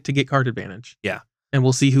 efficient. I get to get card advantage. Yeah. And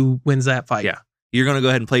we'll see who wins that fight. Yeah. You're going to go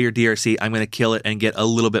ahead and play your DRC. I'm going to kill it and get a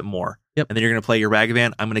little bit more. Yep. And then you're going to play your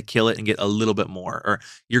Ragavan. I'm going to kill it and get a little bit more. Or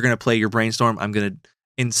you're going to play your Brainstorm. I'm going to,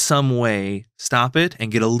 in some way, stop it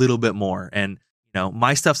and get a little bit more. And,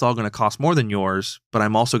 my stuff's all going to cost more than yours, but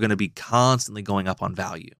I'm also going to be constantly going up on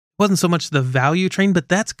value. Wasn't so much the value train, but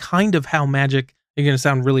that's kind of how Magic, you're going to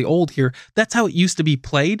sound really old here, that's how it used to be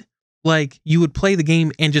played. Like, you would play the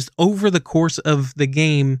game, and just over the course of the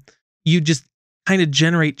game, you just kind of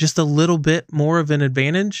generate just a little bit more of an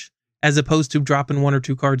advantage, as opposed to dropping 1 or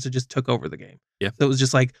 2 cards that just took over the game. Yeah. So it was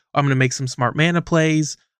just like, I'm going to make some smart mana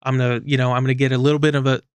plays. I'm going to get a little bit of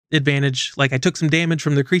a advantage. Like, I took some damage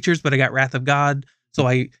from the creatures, but I got Wrath of God. So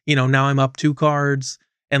now I'm up 2 cards.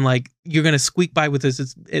 And like, you're going to squeak by with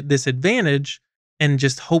this advantage, and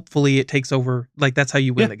just hopefully it takes over. Like, that's how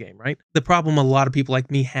you win the game, right? The problem a lot of people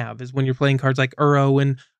like me have is when you're playing cards like Uro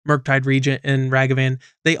and Murktide Regent and Ragavan,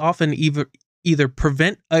 they often either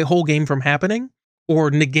prevent a whole game from happening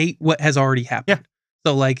or negate what has already happened. Yeah.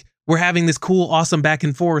 So like, we're having this cool, awesome back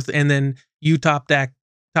and forth, and then you top deck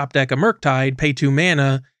a Murktide, pay 2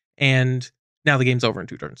 mana, and now the game's over in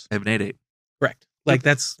 2 turns. I have an 8/8. Correct. Like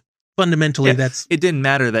that's fundamentally that's It didn't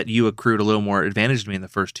matter that you accrued a little more advantage to me in the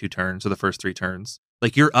first 2 turns or the first 3 turns.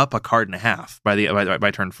 Like you're up a card and a half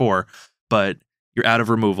by turn 4, but you're out of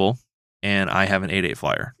removal, and I have an 8/8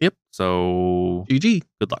 flyer. Yep. So GG.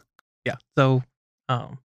 good luck. Yeah. So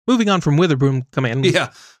moving on from Witherbloom Command.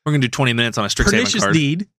 Yeah, we're gonna do 20 minutes on a Strixhaven Pernicious card.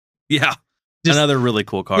 Deed. Yeah, Just- another really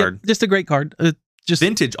cool card. Yeah, just a great card. Just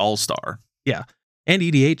Vintage All-Star. and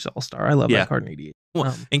EDH All-Star. I love Yeah. that card in EDH.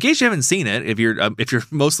 Well, in case you haven't seen it, if you're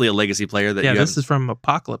mostly a Legacy player, that Yeah, you this have is from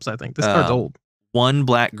Apocalypse, I think. This card's old. 1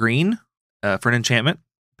 black-green for an enchantment,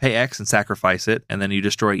 pay X and sacrifice it, and then you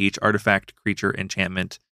destroy each artifact, creature,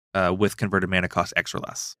 enchantment with converted mana cost X or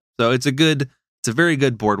less. So it's a very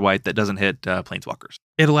good board wipe that doesn't hit Planeswalkers.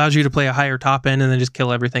 It allows you to play a higher top end and then just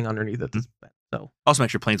kill everything underneath it. So Also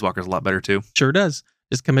makes your Planeswalkers a lot better too. sure does.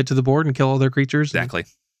 Just commit to the board and kill all their creatures. and- Exactly.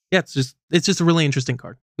 yeah, it's just a really interesting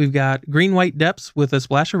card. We've got green-white depths with a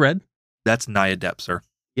splash of red. That's Naya Depth, sir.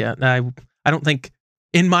 Yeah, I don't think,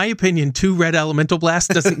 in my opinion, 2 red elemental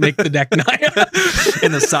blasts doesn't make the deck Naya.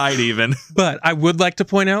 In the side even. But I would like to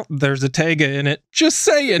point out there's a Taiga in it. Just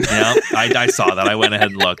saying. Yeah, I saw that. I went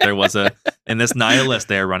ahead and looked. There was in this Naya list,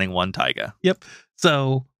 they are running 1 Taiga. Yep.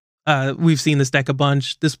 So we've seen this deck a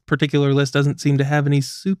bunch. This particular list doesn't seem to have any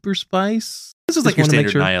super spice. This is Just like your wanna make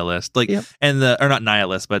standard sure- Naya list. Like, Yep. and or not Naya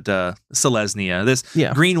list, but Selesnya. This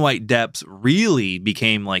Yeah. green-white depths really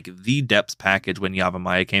became like the depths package when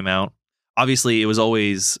Yavimaya came out. Obviously, it was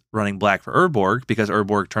always running black for Urborg because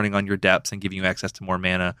Urborg turning on your depths and giving you access to more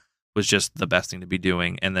mana was just the best thing to be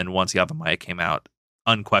doing. And then once Yavimaya came out,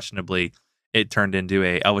 unquestionably, it turned into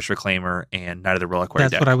a Elvish Reclaimer and Knight of the Reliquary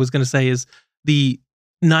That's deck. what I was going to say is the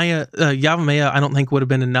Naya Yavimaya I don't think would have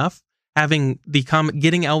been enough. Having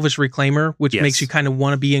getting Elvish Reclaimer, which Yes. makes you kind of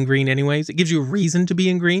want to be in green anyways. It gives you a reason to be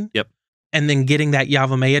in green. Yep. And then getting that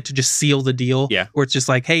Yavimaya to just seal the deal. Yeah. Where it's just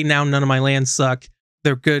like, hey, now none of my lands suck.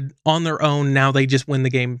 They're good on their own. Now they just win the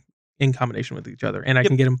game in combination with each other. And I Yep.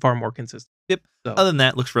 can get them far more consistent. Yep. So, Other than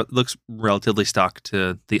that, looks relatively stock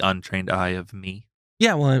to the untrained eye of me.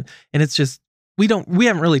 yeah, well, and it's just, we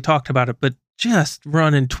haven't really talked about it, but just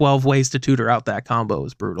running 12 ways to tutor out that combo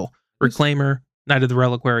is brutal. Reclaimer, Knight of the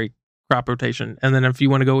Reliquary, crop rotation. And then if you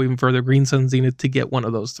want to go even further, Green Sun Zenith to get one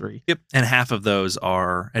of those 3. Yep. And half of those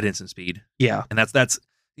are at instant speed. Yeah. And that's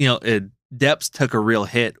Depths took a real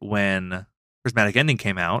hit when Prismatic Ending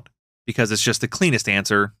came out because it's just the cleanest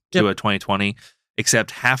answer to Yep. a 2020,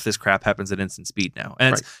 except half this crap happens at instant speed now.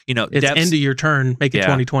 And it's, It's Depths, end of your turn, make a Yeah.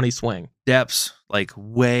 2020 swing. Depths like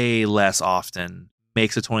way less often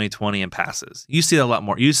makes a 2020 and passes. You see that a lot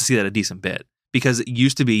more. You used to see that a decent bit because it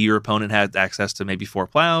used to be your opponent had access to maybe 4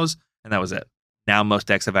 plows and that was it. Now most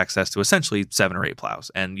decks have access to essentially 7 or 8 plows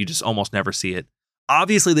and you just almost never see it.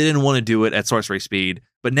 Obviously they didn't want to do it at sorcery speed,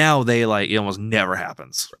 but now it almost never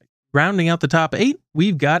happens. Rounding out the top 8,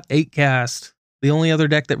 we've got 8 Cast. The only other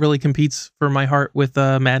deck that really competes for my heart with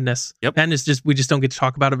Madness. Yep. Madness we just don't get to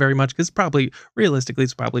talk about it very much because realistically,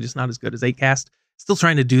 it's probably just not as good as 8 Cast. Still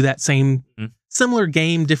trying to do that same similar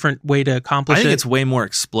game, different way to accomplish I think it. it's way more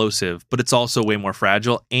explosive, but it's also way more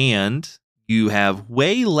fragile, and you have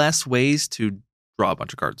way less ways to draw a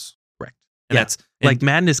bunch of cards. Correct. And Yeah. that's Like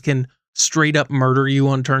Madness can straight up murder you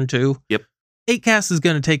on turn 2. Yep. 8 Cast is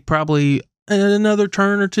going to take probably another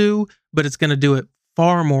turn or 2, but it's going to do it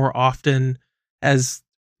far more often as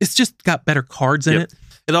it's just got better cards in Yep. it.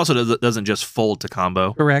 it also doesn't just fold to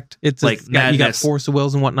combo. Correct. It's Like you got Madness. Force of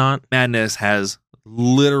Wills and whatnot. Madness has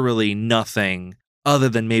literally nothing other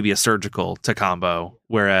than maybe a surgical to combo,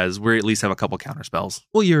 whereas we at least have a couple counter spells.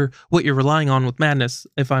 Well, what you're relying on with Madness,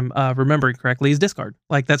 if I'm remembering correctly, is discard.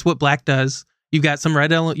 Like that's what Black does. You've got some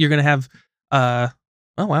red element. You're going to have.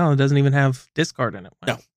 Oh wow, it doesn't even have discard in it.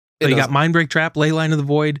 Wow. No, So you got Mindbreak Trap, Leyline of the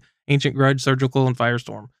Void, Ancient Grudge, Surgical, and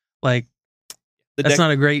Firestorm. Like that's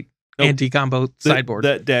not a great anti-combo sideboard.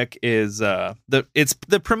 That deck is it's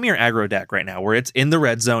the premier aggro deck right now, where it's in the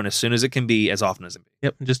red zone as soon as it can be, as often as it can be.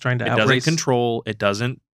 Yep, I'm just trying to It outrace. doesn't control. It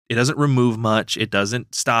doesn't remove much. It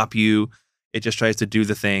doesn't stop you. It just tries to do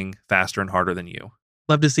the thing faster and harder than you.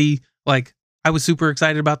 Love to see. Like I was super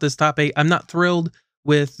excited about this top 8. I'm not thrilled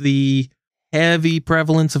with the heavy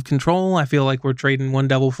prevalence of control. I feel like we're trading one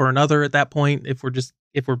devil for another at that point. If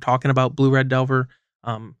we're talking about blue red Delver,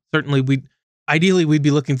 certainly we'd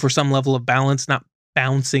be looking for some level of balance, not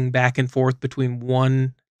bouncing back and forth between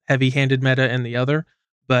one heavy-handed meta and the other.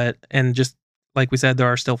 And just like we said, there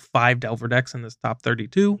are still 5 Delver decks in this top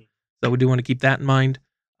 32, so we do want to keep that in mind.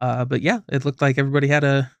 But yeah, it looked like everybody had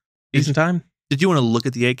a decent time. Did you want to look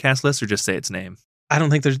at the 8 cast list or just say its name? I don't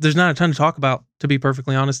think there's not a ton to talk about, to be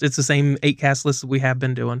perfectly honest. It's the same 8 cast list that we have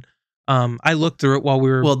been doing. I looked through it while we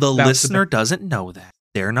were. Well, the listener doesn't know that.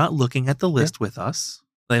 They're not looking at the list with us.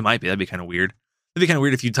 They might be. That'd be kind of weird. It'd be kind of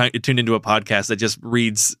weird if you tuned into a podcast that just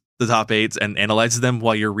reads the top 8s and analyzes them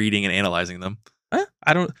while you're reading and analyzing them.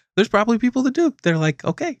 I don't. There's probably people that do. They're like,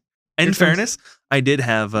 okay. In fairness, I did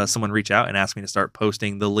have someone reach out and ask me to start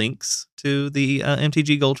posting the links to the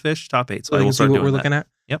MTG Goldfish top 8. So I will start doing what we're that. looking at.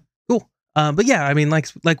 Yep. Cool. But yeah, I mean,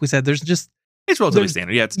 like we said, there's just it's relatively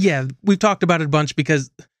standard. Yeah. We've talked about it a bunch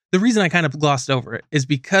because the reason I kind of glossed over it is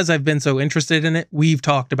because I've been so interested in it. We've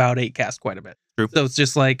talked about 8cast quite a bit. True. So it's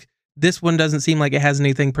just like this one doesn't seem like it has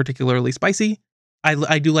anything particularly spicy.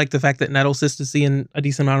 I do like the fact that Nettlecyst is seeing a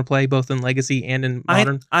decent amount of play both in Legacy and in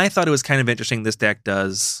Modern. I thought it was kind of interesting. This deck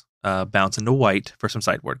does bounce into white for some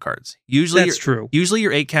sideboard cards. Usually, that's true. Usually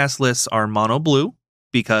your 8cast lists are mono blue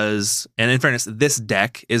because, and in fairness, this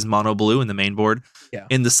deck is mono blue in the main board. Yeah.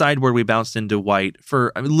 In the sideboard, we bounced into white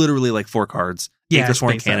for literally like 4 cards. Yeah,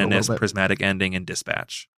 Aethersworn Canonist, Prismatic Ending, and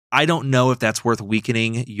Dispatch. I don't know if that's worth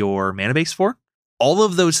weakening your mana base for. All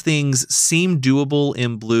of those things seem doable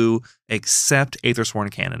in blue, except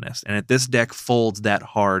Aethersworn Canonist. And if this deck folds that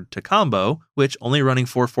hard to combo, which only running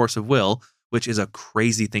 4 Force of Will, which is a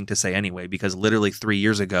crazy thing to say anyway, because literally 3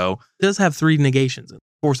 years ago... It does have 3 negations,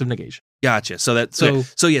 Force of Negation. Gotcha. So we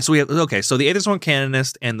have, so the Aethersworn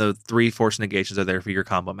Canonist and the 3 Force Negations are there for your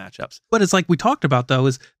combo matchups. But it's like we talked about, though,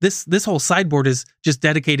 is this whole sideboard is just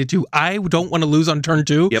dedicated to, I don't want to lose on turn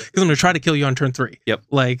 2, because I'm going to try to kill you on turn 3. Yep.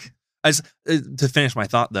 Like... to finish my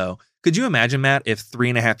thought, though, could you imagine, Matt, if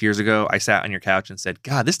 3.5 years ago I sat on your couch and said,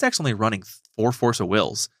 God, this deck's only running 4 Force of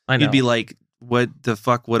Wills? I know. You'd be like, what the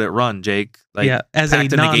fuck would it run, Jake? Like, yeah, as a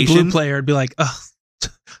non-blue player, I'd be like, oh,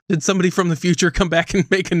 did somebody from the future come back and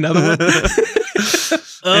make another one?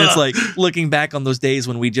 And it's like looking back on those days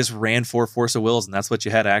when we just ran 4 Force of Wills and that's what you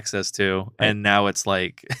had access to. Right. And now it's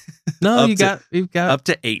like, no, you've got up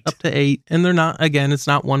to 8. Up to 8. And they're not, again, it's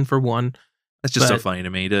not 1 for 1. That's just so funny to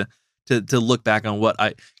me to look back on what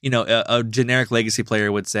a generic Legacy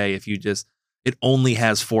player would say if it only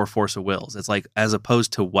has 4 Force of Wills. It's like, as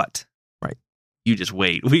opposed to what? Right. You just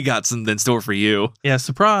wait. We got something in store for you. Yeah,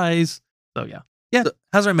 surprise. So yeah. So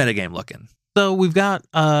how's our metagame looking? So we've got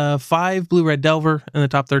 5 Blue-Red Delver in the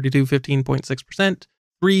top 32, 15.6%,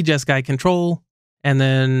 3 Jeskai Control, and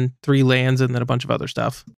then 3 lands, and then a bunch of other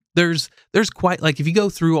stuff. There's quite, like, if you go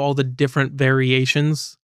through all the different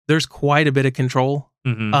variations, there's quite a bit of control.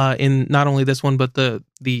 Mm-hmm. In not only this one, but the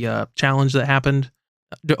challenge that happened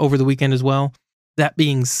over the weekend as well. That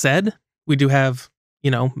being said, we do have,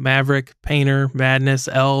 Maverick, Painter, Madness,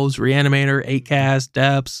 Elves, Reanimator, 8cast,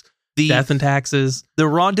 Depths, Death and Taxes. The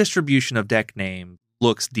raw distribution of deck name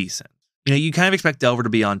looks decent. You kind of expect Delver to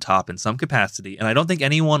be on top in some capacity, and I don't think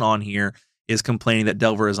anyone on here is complaining that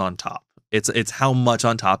Delver is on top. It's how much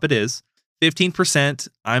on top it is. 15%,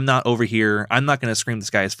 I'm not over here. I'm not going to scream the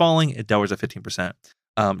sky is falling. It Delver's at 15%.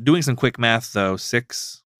 Doing some quick math, though,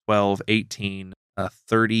 6, 12, 18,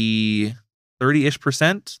 30-ish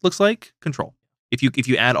percent looks like control. If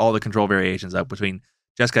you add all the control variations up between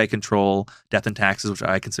Jeskai Control, Death and Taxes, which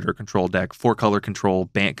I consider a control deck, 4-color control,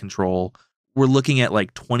 Bant Control, we're looking at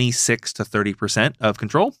like 26 to 30% of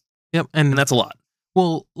control. Yep. And that's a lot.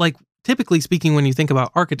 Well, like typically speaking, when you think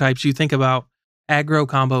about archetypes, you think about aggro,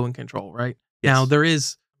 combo, and control, right? Yes. Now, there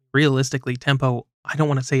is realistically tempo. I don't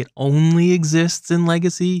want to say it only exists in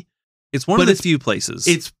Legacy. It's one of the few places.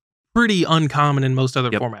 It's pretty uncommon in most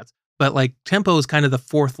other formats. But like tempo is kind of the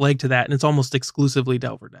 4th leg to that, and it's almost exclusively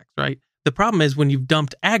Delver decks, right? The problem is when you've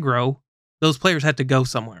dumped aggro, those players had to go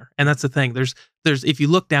somewhere. And that's the thing. There's if you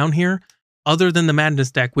look down here, other than the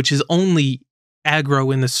Madness deck, which is only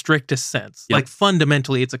aggro in the strictest sense, like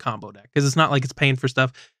fundamentally it's a combo deck because it's not like it's paying for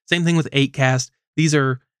stuff. Same thing with 8cast. These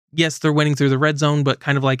are, yes, they're winning through the red zone, but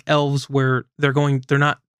kind of like Elves where they're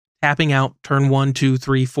not tapping out turn 1, 2,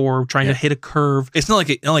 3, 4, trying to hit a curve. It's not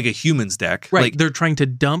like a humans deck. Right. Like, they're trying to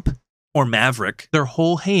dump or Maverick. Their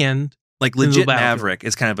whole hand. Like legit Maverick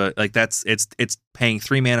is kind of it's paying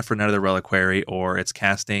 3 mana for another Reliquary, or it's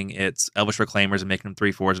casting its Elvish Reclaimers and making them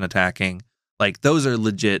 3/4s and attacking. Like those are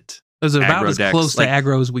legit. Those are about as decks, close to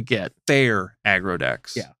aggro as we get. Fair aggro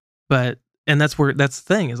decks. Yeah. And that's the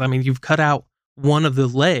thing is, I mean, you've cut out one of the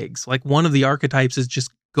legs, like one of the archetypes is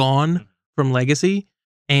just gone from Legacy,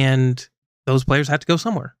 and those players have to go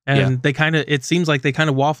somewhere. And it seems like they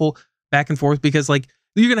kind of waffle back and forth because like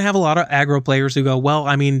you're going to have a lot of aggro players who go, well,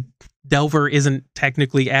 I mean, Delver isn't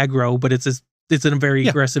technically aggro, but it's in a very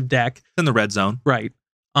aggressive deck. It's in the red zone. Right.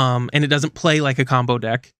 And it doesn't play like a combo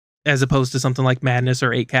deck as opposed to something like Madness or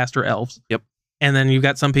 8cast or Elves. Yep. And then you've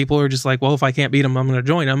got some people who are just like, well, if I can't beat them, I'm going to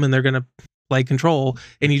join them, and they're going to play control,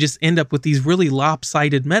 and you just end up with these really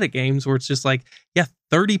lopsided meta games where it's just like, yeah,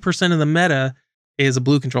 30% of the meta is a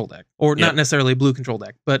blue control deck, or not necessarily a blue control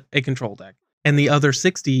deck, but a control deck. And the other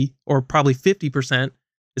 60 or probably 50%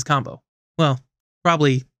 is combo. Well,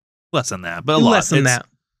 probably less than that, but a lot. Less than that.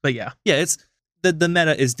 But yeah. Yeah, it's the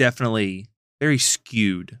meta is definitely very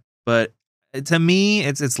skewed. But to me,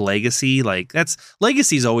 it's legacy. Like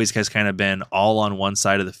legacy's always has kind of been all on one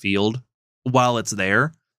side of the field while it's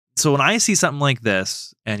there. So when I see something like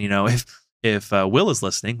this, and if Will is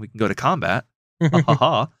listening, we can go to combat.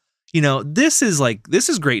 This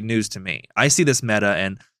is great news to me. I see this meta,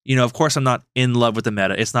 and of course I'm not in love with the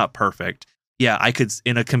meta. It's not perfect. Yeah, I could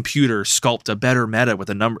in a computer sculpt a better meta with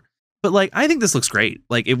a number. But I think this looks great.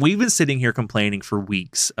 If we've been sitting here complaining for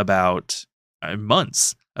weeks about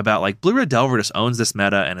months about Blue Red Delver just owns this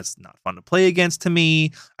meta and it's not fun to play against to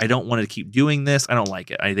me. I don't want to keep doing this. I don't like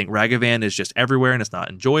it. I think Ragavan is just everywhere and it's not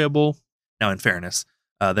enjoyable. Now, in fairness,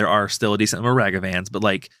 there are still a decent number of Ragavans,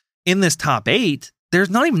 but in this top 8, there's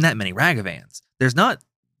not even that many Ragavans. There's not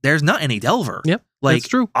any Delver. Yep, that's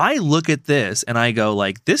true. I look at this and I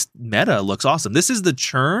go this meta looks awesome. This is the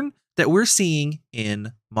churn that we're seeing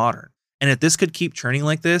in Modern. And if this could keep churning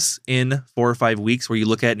like this in 4 or 5 weeks, where you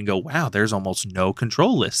look at it and go, wow, there's almost no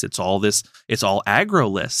control lists. It's all aggro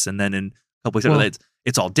lists. And then in a couple weeks,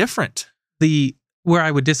 it's all different. Where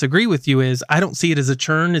I would disagree with you is I don't see it as a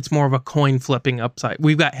churn. It's more of a coin flipping upside.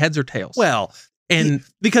 We've got heads or tails. Well, and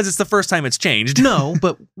because it's the first time it's changed. No,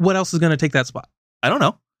 but what else is going to take that spot? I don't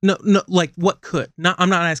know. No, what could? I'm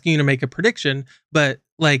not asking you to make a prediction, but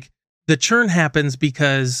the churn happens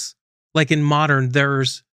because in Modern,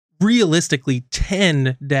 there's realistically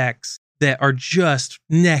 10 decks that are just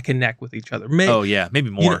neck and neck with each other.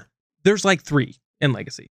 Maybe more. There's 3 in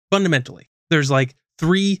Legacy. Fundamentally, there's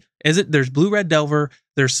 3. There's Blue Red Delver.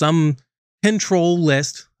 There's some control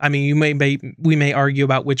list. I mean, we may argue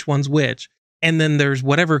about which one's which. And then there's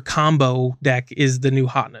whatever combo deck is the new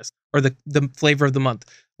hotness or the flavor of the month.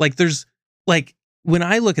 There's when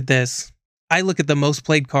I look at this, I look at the most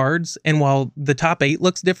played cards, and while the top 8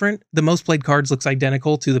 looks different, the most played cards looks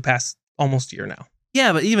identical to the past almost year now.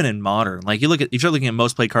 Yeah, but even in Modern, if you're looking at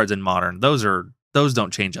most played cards in Modern, those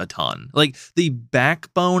don't change a ton. The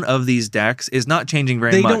backbone of these decks is not changing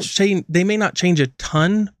very much. They may not change a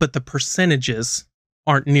ton, but the percentages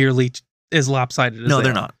aren't nearly as lopsided as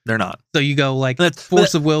they're not. They're not. So you go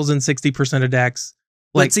Force of Wills in 60% of decks.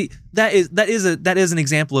 See, that is an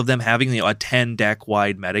example of them having a 10 deck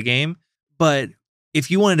wide metagame. But if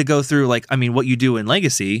you wanted to go through, what you do in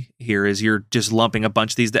Legacy here is you're just lumping a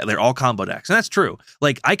bunch of these decks. They're all combo decks. And that's true.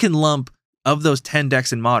 I can lump of those 10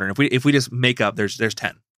 decks in Modern. If we just make up, there's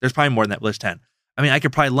 10. There's probably more than that, but there's 10. I mean, I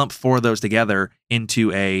could probably lump 4 of those together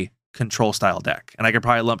into a control style deck. And I could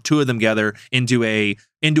probably lump 2 of them together into a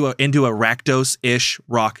Rakdos-ish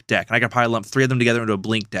rock deck. And I could probably lump 3 of them together into a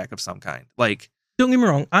Blink deck of some kind. Don't get me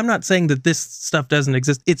wrong. I'm not saying that this stuff doesn't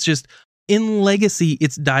exist. It's just in Legacy,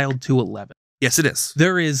 it's dialed to 11. Yes, it is.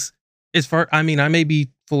 There is, I may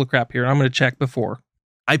be full of crap here. I'm going to check before.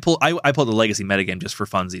 I pulled the Legacy metagame just for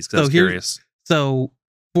funsies because I was curious. So,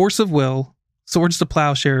 Force of Will, Swords to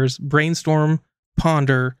Plowshares, Brainstorm,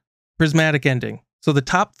 Ponder, Prismatic Ending. So the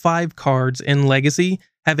top 5 cards in Legacy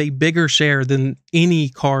have a bigger share than any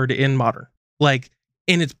card in Modern.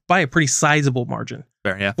 And it's by a pretty sizable margin.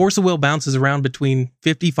 Fair, yeah. Force of Will bounces around between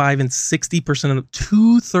 55 and 60% of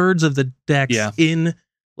 2/3 of the decks in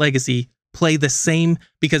Legacy play the same,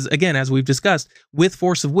 because again, as we've discussed, with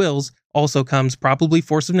Force of Wills also comes probably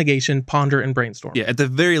Force of Negation, Ponder, and Brainstorm. Yeah, at the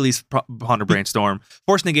very least, Ponder, Brainstorm.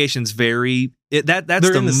 Force Negation's that's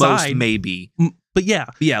the most side, maybe. But yeah,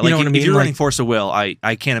 you know what I mean? If you're running Force of Will,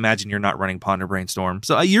 I can't imagine you're not running Ponder, Brainstorm.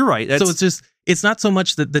 So you're right. So it's not so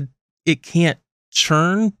much that it can't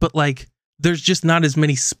churn, but there's just not as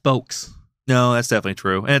many spokes. No, that's definitely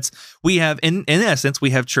true. And we have in essence, we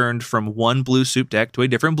have churned from one blue soup deck to a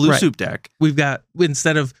different blue soup deck. We've got,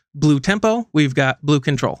 instead of blue tempo, we've got blue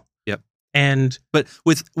control. Yep. But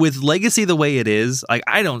with Legacy the way it is,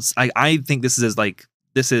 I think this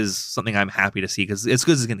is something I'm happy to see because it's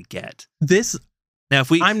good as it's going to get. This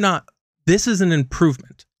is an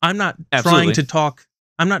improvement. I'm not trying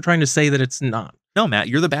to say that it's not. No, Matt,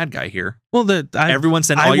 you're the bad guy here. Well, everyone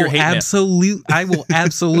send all your hate mail. I will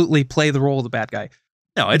absolutely play the role of the bad guy.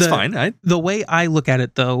 No, it's fine. The way I look at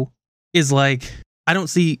it, though, is I don't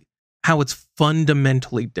see how it's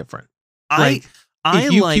fundamentally different. If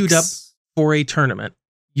you queued up for a tournament,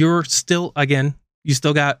 you're still, you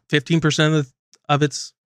still got 15% of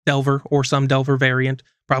its Delver or some Delver variant,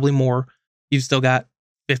 probably more. You've still got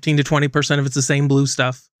 15 to 20% of it's the same blue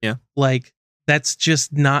stuff. Yeah. That's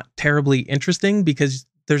just not terribly interesting because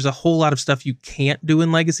there's a whole lot of stuff you can't do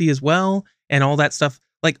in Legacy as well, and all that stuff.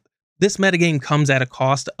 Like, this metagame comes at a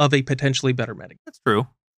cost of a potentially better metagame. That's true.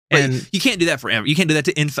 But And you can't do that forever. You can't do that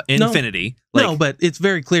to infinity. no, but it's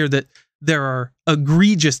very clear that there are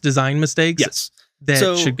egregious design mistakes Yes. that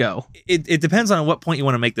So, should go. It depends on what point you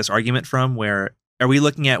want to make this argument from. Where are we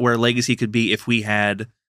looking at where Legacy could be if we had,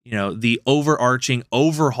 the overarching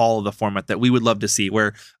overhaul of the format that we would love to see?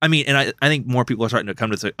 Where, I mean, and I think more people are starting to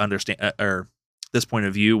come to understand or this point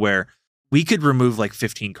of view where we could remove like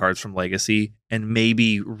 15 cards from Legacy and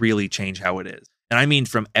maybe really change how it is. And I mean,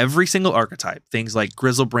 from every single archetype, things like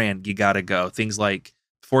Grizzlebrand, you gotta go. Things like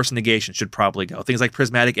Force Negation should probably go. Things like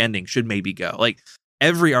Prismatic Ending should maybe go. Like,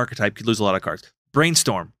 every archetype could lose a lot of cards.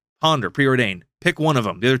 Brainstorm, Ponder, Preordain, pick one of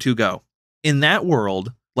them. The other two go. In that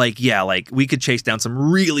world, we could chase down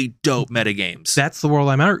some really dope metagames. That's the world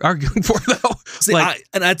I'm arguing for, though. See,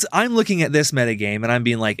 I'm looking at this metagame and I'm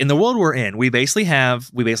being like, in the world we're in, we basically have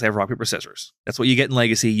rock, paper, scissors. That's what you get in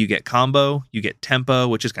Legacy. You get combo, you get tempo,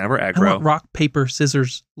 which is kind of our I aggro. want rock, paper,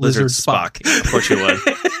 scissors, lizard, Spock. Of course you would.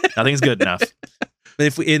 Nothing's good enough. But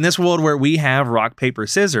if in this world where we have rock, paper,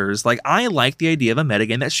 scissors, like, I like the idea of a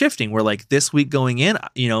metagame that's shifting. Where like this week going in,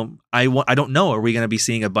 I don't know, are we going to be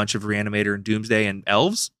seeing a bunch of Reanimator and Doomsday and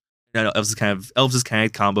Elves? No, Elves is kind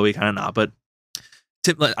of combo-y, kind of not. But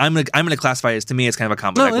I'm gonna classify it as, to me, it's kind of a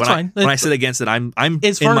combo deck. That's fine. When I sit against it, I'm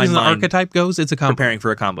as in far my as the mind archetype goes, it's a combo. preparing for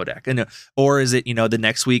a combo deck. And or is it, the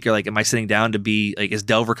next week, or like, am I sitting down to be like, is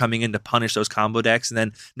Delver coming in to punish those combo decks, and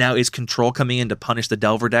then now is Control coming in to punish the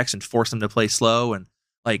Delver decks and force them to play slow? And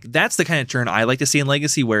like, that's the kind of turn I like to see in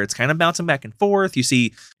Legacy, where it's kind of bouncing back and forth. You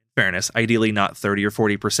see, fairness, ideally not 30 or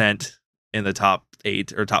 40% in the top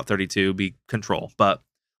 8 or top 32 be Control, but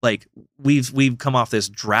like, we've come off this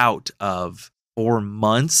drought of 4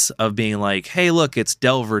 months of being like, hey, look, it's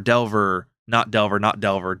Delver, not Delver, not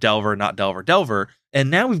Delver, Delver, not Delver, Delver. And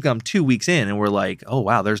now we've come 2 weeks in and we're like, oh,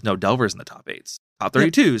 wow, there's no Delvers in the top 8s. Top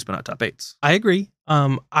 32s, but not top 8s. I agree.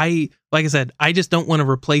 Like I said, I just don't want to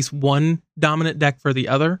replace one dominant deck for the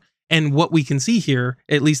other. And what we can see here,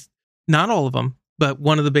 at least not all of them, but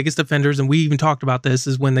one of the biggest offenders, and we even talked about this,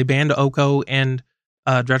 is when they banned Oko and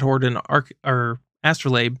Dreadhorde and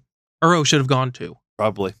Astrolabe, Uro should have gone too.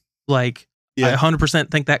 Probably. Like, Yeah. I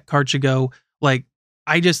 100% think that card should go. Like,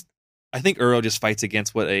 I think Uro just fights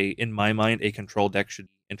against what in my mind, a control deck should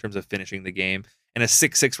be in terms of finishing the game, and a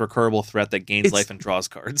 6/6 recurable threat that gains life and draws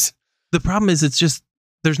cards. The problem is, it's just,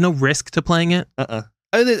 there's no risk to playing it. I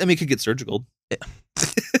mean, it could get surgical.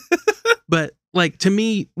 But like, to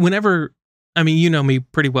me, whenever, I mean, you know me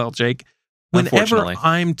pretty well, Jake. Whenever Unfortunately.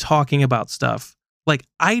 I'm talking about stuff, like,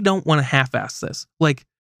 I don't want to half-ass this. Like,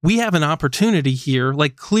 we have an opportunity here.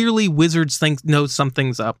 Like, clearly Wizards know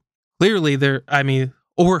something's up. Clearly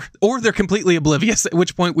or they're completely oblivious, at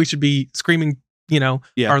which point we should be screaming,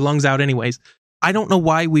 our lungs out anyways. I don't know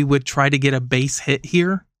why we would try to get a base hit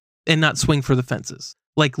here and not swing for the fences.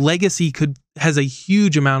 Like, Legacy has a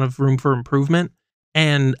huge amount of room for improvement.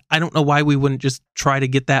 And I don't know why we wouldn't just try to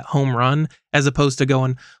get that home run, as opposed to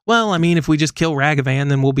going, well, I mean, if we just kill Ragavan,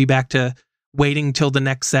 then we'll be back to waiting till the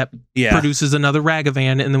next set produces another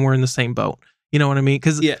Ragavan, and then we're in the same boat. You know what I mean?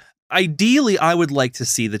 Because ideally, I would like to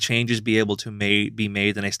see the changes be able to be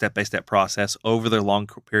made in a step-by-step process over the long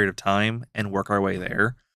period of time and work our way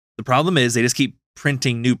there. The problem is they just keep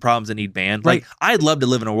printing new problems that need banned. Right. Like, I'd love to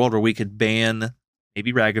live in a world where we could ban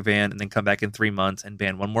maybe Ragavan and then come back in 3 months and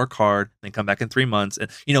ban one more card, and then come back in 3 months and,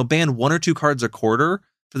 ban 1 or 2 cards a quarter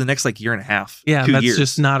for the next year and a half. Yeah, 2 that's years.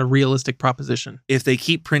 just not a realistic proposition. If they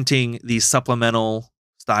keep printing these supplemental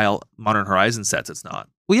style Modern Horizon sets, it's not.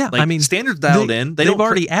 Well, yeah, Like, I mean, standards dialed in. They've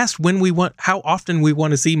already asked how often we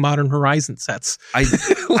want to see Modern Horizon sets. I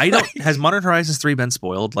don't. Has Modern Horizons 3 been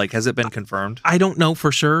spoiled? Like, has it been confirmed? I don't know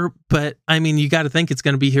for sure, but I mean, you got to think it's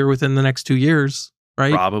going to be here within the next 2 years,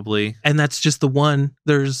 right? Probably. And that's just the one.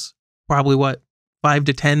 There's probably 5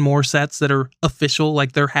 to 10 more sets that are official,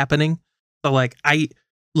 like they're happening. So like,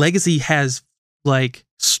 Legacy has like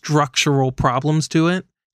structural problems to it,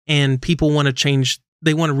 and people want to change.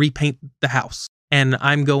 They want to repaint the house. And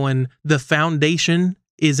I'm going, the foundation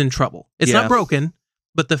is in trouble. It's not broken,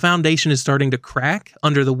 but the foundation is starting to crack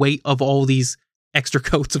under the weight of all these extra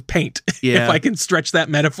coats of paint. Yeah. If I can stretch that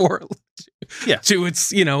metaphor to its,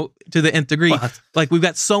 to the nth degree. Well, like, we've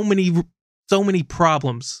got so many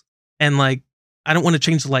problems, and like, I don't want to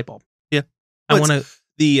change the light bulb. Yeah. I want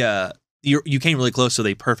to. You came really close to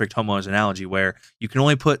the perfect homeowners analogy, where you can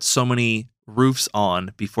only put so many roofs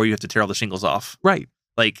on before you have to tear all the shingles off. Right.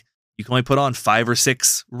 Like, you can only put on 5 or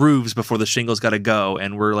 6 roofs before the shingles got to go,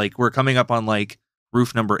 and we're coming up on like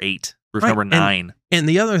roof number 8, roof number 9. And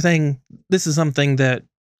the other thing, this is something that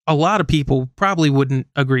a lot of people probably wouldn't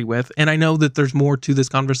agree with, and I know that there's more to this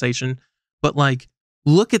conversation, but like,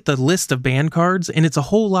 look at the list of banned cards, and it's a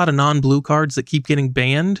whole lot of non-blue cards that keep getting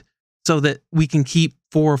banned so that we can keep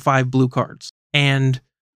 4 or 5 blue cards. And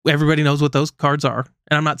everybody knows what those cards are.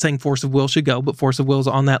 And I'm not saying Force of Will should go, but Force of Will is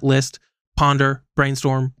on that list. Ponder,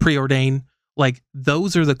 Brainstorm, Preordain, like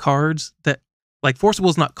those are the cards that, like, Force of Will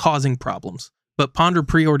is not causing problems, but Ponder,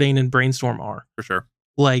 Preordain, and Brainstorm are. For sure.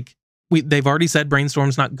 Like, they've already said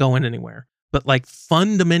Brainstorm's not going anywhere. But like,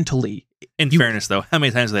 fundamentally, in fairness, though, how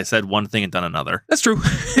many times have they said one thing and done another? That's true.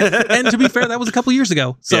 And to be fair, that was a couple years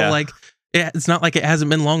ago. So like, it's not like it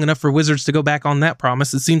hasn't been long enough for Wizards to go back on that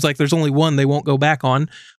promise. It seems like there's only one they won't go back on.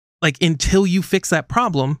 Like, until you fix that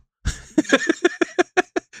problem.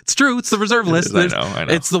 It's true. It's the reserve list. I know.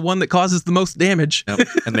 It's the one that causes the most damage. Yep.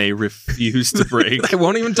 And they refuse to break. They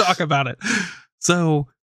won't even talk about it. So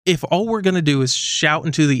if all we're going to do is shout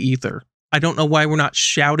into the ether, I don't know why we're not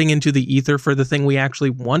shouting into the ether for the thing we actually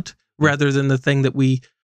want rather than the thing that we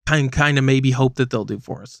kind of maybe hope that they'll do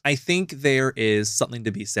for us. I think there is something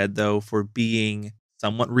to be said, though, for being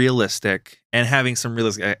somewhat realistic and having some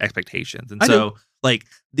realistic expectations. And so, like,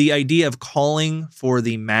 the idea of calling for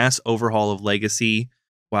the mass overhaul of Legacy,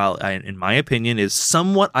 while in my opinion is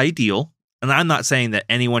somewhat ideal, and I'm not saying that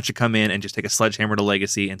anyone should come in and just take a sledgehammer to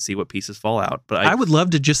Legacy and see what pieces fall out, but I would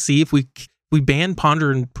love to just see if we ban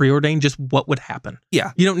Ponder and Preordain, just what would happen.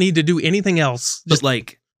 Yeah. You don't need to do anything else. Just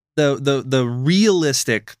like the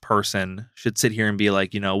realistic person should sit here and be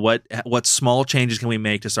like, you know, what small changes can we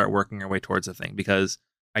make to start working our way towards the thing? Because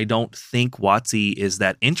I don't think WotC is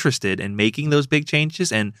that interested in making those big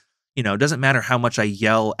changes. And, you know, it doesn't matter how much I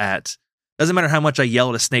yell at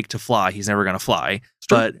a snake to fly, he's never going to fly.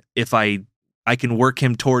 But if I can work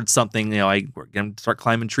him towards something, you know, I get him to start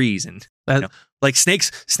climbing trees and, you know, like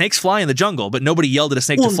snakes fly in the jungle, but nobody yelled at a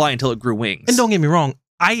snake to fly until it grew wings. And don't get me wrong,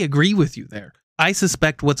 I agree with you there. I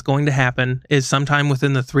suspect what's going to happen is sometime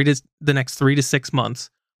within the next 3 to 6 months,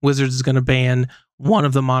 Wizards is going to ban one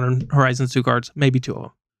of the Modern Horizons 2 cards, maybe 2 of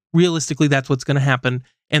them. Realistically, that's what's going to happen.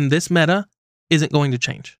 And this meta isn't going to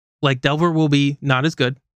change. Like, Delver will be not as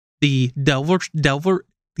good. The Delver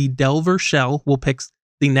shell will pick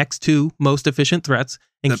the next 2 most efficient threats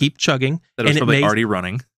and keep chugging. That is probably already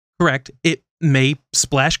running. Correct. It may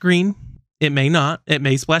splash green. It may not. It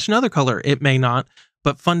may splash another color. It may not.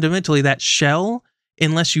 But fundamentally, that shell,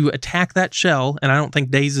 unless you attack that shell, and I don't think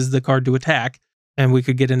Daze is the card to attack, and we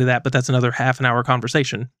could get into that, but that's another half an hour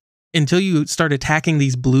conversation. Until you start attacking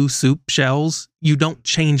these blue soup shells, you don't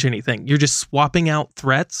change anything. You're just swapping out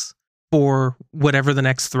threats for whatever the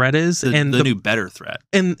next threat is. The new better threat.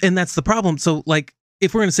 And that's the problem. So, like,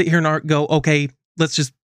 if we're going to sit here and go, okay, let's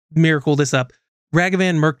just miracle this up.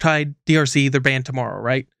 Ragavan, Murktide, DRC, they're banned tomorrow,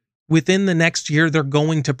 right? Within the next year, they're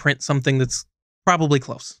going to print something that's probably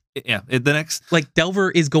close. Yeah, the next... Like,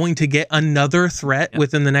 Delver is going to get another threat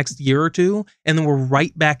within the next year or 2, and then we're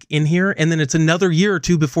right back in here, and then it's another year or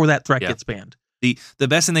 2 before that threat gets banned. The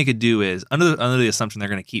best thing they could do is, under the assumption they're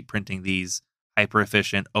going to keep printing these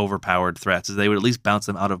hyper-efficient, overpowered threats, is they would at least bounce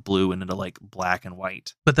them out of blue and into, like, black and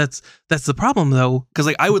white. But that's the problem, though. Because,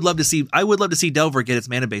 like, I would love to see Delver get its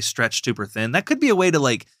mana base stretched super thin. That could be a way to,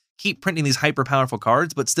 like, keep printing these hyper-powerful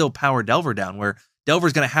cards, but still power Delver down, where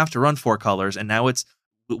Delver's going to have to run 4 colors, and now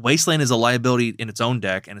Wasteland is a liability in its own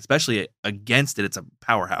deck, and especially against it, it's a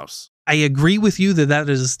powerhouse. I agree with you that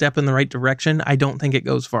is a step in the right direction. I don't think it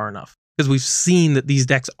goes far enough, because we've seen that these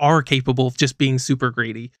decks are capable of just being super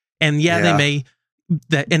greedy. And they may...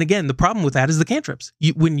 And again, the problem with that is the cantrips.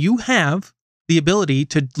 When you have the ability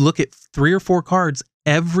to look at 3 or 4 cards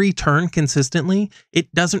every turn consistently,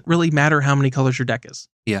 it doesn't really matter how many colors your deck is.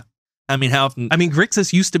 Yeah. I mean, how often...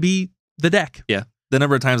 Grixis used to be the deck. Yeah. The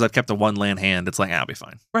number of times I've kept a 1-land hand, it's like, I'll be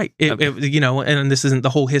fine. Right. And this isn't the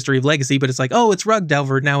whole history of Legacy, but it's like, oh, it's Rug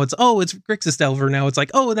Delver. Now it's Grixis Delver. Now it's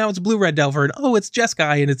like, oh, now it's Blue-Red Delver. And oh, it's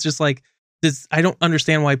Jeskai. And it's just like, this. I don't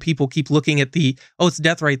understand why people keep looking at it's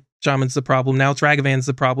Deathrite Shaman's the problem. Now it's Ragavan's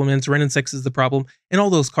the problem. And it's Wrenn and 6 is the problem. And all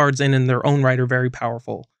those cards in their own right are very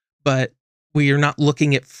powerful. But we are not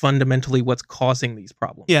looking at fundamentally what's causing these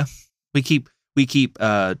problems. Yeah. We keep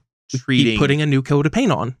putting a new coat of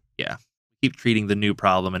paint on. Yeah. Keep treating the new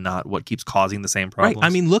problem and not what keeps causing the same problems. Right. I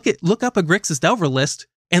mean, look up a Grixis Delver list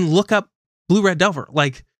and look up Blue-Red Delver.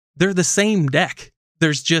 Like, they're the same deck.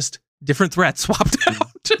 There's just different threats swapped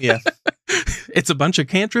out. Yeah. It's a bunch of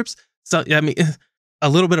cantrips. So, I mean, a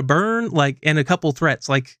little bit of burn, like, and a couple threats.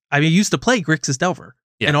 Like, I used to play Grixis Delver.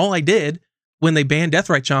 Yeah. And all I did when they banned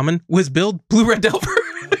Deathrite Shaman was build Blue-Red Delver.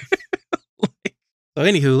 So,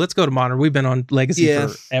 anywho, let's go to Modern. We've been on Legacy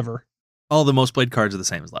forever. All the most played cards are the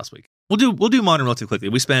same as last week. We'll do Modern real too quickly.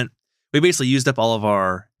 We spent we basically used up all of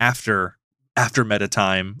our after meta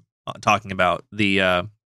time talking about the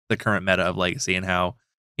current meta of Legacy and how,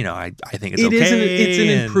 I think it's okay. It's an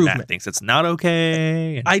improvement. Matt thinks it's not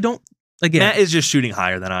okay. I don't. Again, Matt is just shooting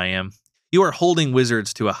higher than I am. You are holding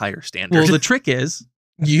Wizards to a higher standard. Well, the trick is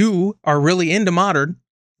you are really into Modern.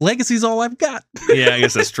 Legacy's all I've got. Yeah, I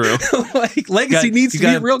guess that's true. Like Legacy needs to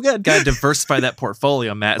be real good. Got to diversify that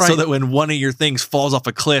portfolio, Matt, so that when one of your things falls off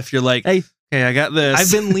a cliff, you're like, hey, I got this.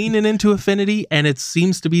 I've been leaning into Affinity, and it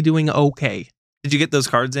seems to be doing okay. Did you get those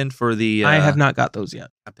cards in for the? I have not got those yet.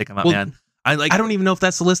 I pick them up, man. I don't even know if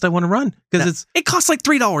that's the list I want to run because it costs like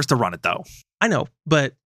 $3 to run it though. I know,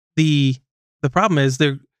 but the problem is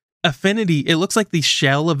Affinity. It looks like the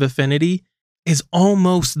shell of Affinity is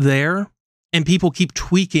almost there, and people keep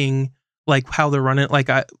tweaking like how they're running. Like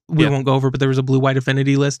we won't go over, but there was a blue-white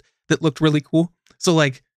Affinity list that looked really cool. So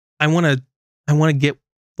like I want to get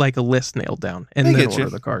like a list nailed down and then order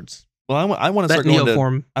the cards. Well, I want to start going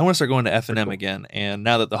to. I want to start going to F&M again, and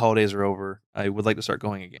now that the holidays are over, I would like to start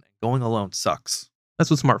going again. Going alone sucks.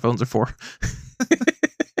 That's what smartphones are for.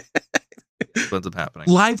 What ends up happening?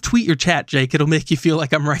 Live tweet your chat, Jake. It'll make you feel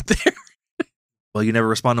like I'm right there. Well, you never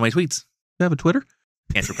respond to my tweets. You have a Twitter?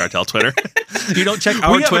 Antrim Cartel Twitter. You don't check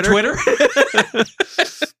our Twitter.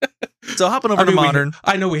 So hopping over to Modern.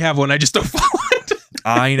 I know we have one. I just don't follow it.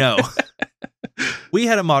 I know. We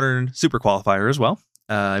had a Modern Super Qualifier as well.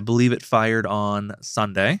 I believe it fired on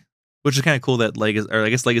Sunday, which is kind of cool that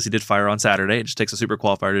Legacy did fire on Saturday. It just takes a Super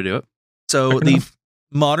Qualifier to do it. So the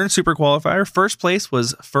Modern Super Qualifier, first place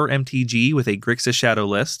was Fur MTG with a Grixis Shadow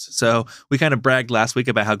list. So we kind of bragged last week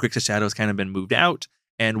about how Grixis Shadow has kind of been moved out.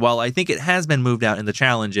 And while I think it has been moved out in the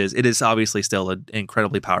challenges, it is obviously still an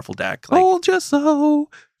incredibly powerful deck.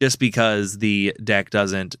 Just because the deck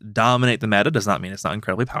doesn't dominate the meta does not mean it's not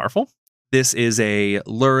incredibly powerful. This is a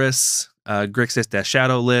Lurrus Grixis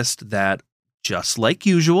Shadow list that, just like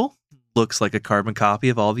usual, looks like a carbon copy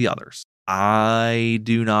of all the others. I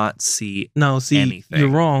do not see anything. You're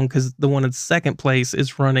wrong, because the one in second place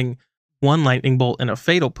is running 1 lightning bolt and a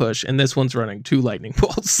fatal push, and this one's running 2 lightning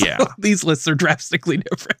bolts. Yeah. So these lists are drastically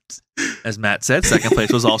different. As Matt said, second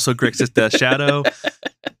place was also Grixis Shadow,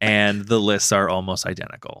 and the lists are almost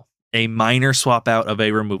identical. A minor swap out of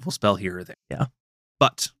a removal spell here or there. Yeah.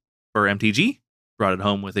 But for MTG, brought it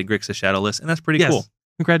home with a Grixis Shadow list, and that's pretty cool.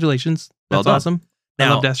 Congratulations. That's awesome.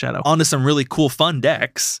 Now, I love Death Shadow. On to some really cool, fun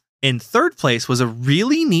decks. In third place was a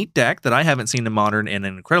really neat deck that I haven't seen in Modern in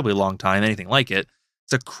an incredibly long time, anything like it.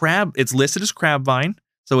 It's a crab. It's listed as Crabvine,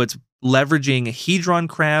 so it's leveraging Hedron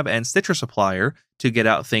Crab and Stitcher Supplier to get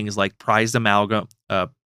out things like Prized Amalgam,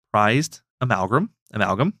 and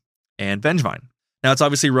Vengevine. Now it's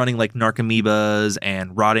obviously running like Narcomoebas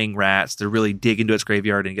and Rotting Rats to really dig into its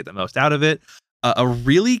graveyard and get the most out of it. A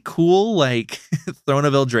really cool like Throne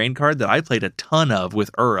of Eldraine card that I played a ton of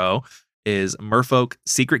with Uro is Merfolk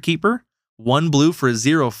Secret Keeper. 1 blue for a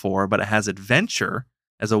 0/4, but it has Adventure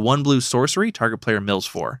as a 1 blue sorcery. Target player mills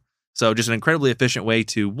 4. So just an incredibly efficient way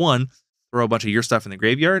to, 1, throw a bunch of your stuff in the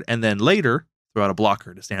graveyard, and then later throw out a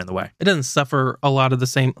blocker to stand in the way. It doesn't suffer a lot of the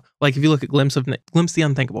same. Like if you look at Glimpse the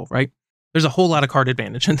Unthinkable, right? There's a whole lot of card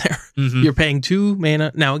advantage in there. Mm-hmm. You're paying 2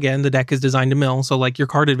 mana. Now, again, the deck is designed to mill, so like your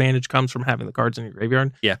card advantage comes from having the cards in your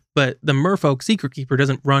graveyard. Yeah. But the Merfolk Secret Keeper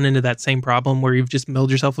doesn't run into that same problem where you've just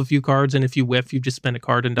milled yourself a few cards, and if you whiff, you've just spent a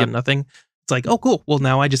card and done nothing. It's like, oh, cool. Well,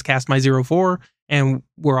 now I just cast my 0/4, and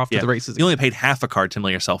we're off to the races. You only paid half a card to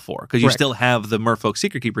mill yourself for, because you still have the Merfolk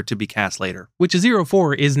Secret Keeper to be cast later. Which is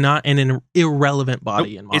 0/4 is not an irrelevant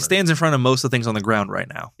body in Modern. It stands in front of most of the things on the ground right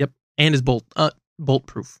now. Yep. And is bolt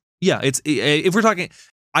proof. Yeah, it's if we're talking,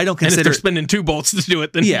 I don't consider. And if they're spending 2 bolts to do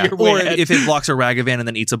it, then or if it blocks a Ragavan and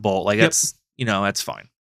then eats a bolt, like that's that's fine.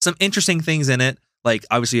 Some interesting things in it, like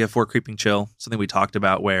obviously you have 4 Creeping Chill, something we talked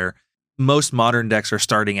about, where most Modern decks are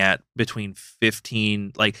starting at between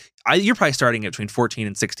 15. You're probably starting at between 14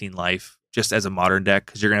 and 16 life, just as a Modern deck,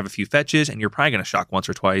 because you're gonna have a few fetches and you're probably gonna shock once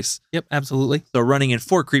or twice. Yep, absolutely. So running in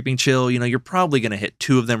 4 Creeping Chill, you're probably gonna hit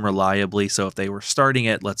 2 of them reliably. So if they were starting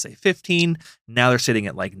at, let's say, 15, now they're sitting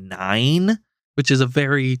at like 9. Which is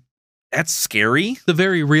that's scary. The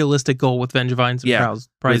very realistic goal with Vengevines and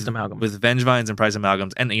Prized Amalgams. With Vengevines and Prized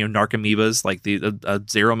Amalgams and Narcomoebas, like the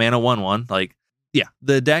 0 mana 1/1.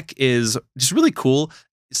 The deck is just really cool.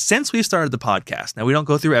 Since we started the podcast, now we don't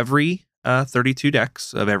go through every 32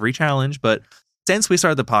 decks of every challenge, but since we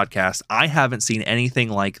started the podcast, I haven't seen anything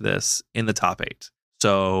like this in the top 8.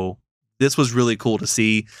 So this was really cool to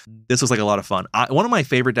see. This was like a lot of fun. One of my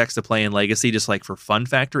favorite decks to play in Legacy, just like for fun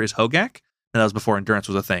factor, is Hogak. And that was before Endurance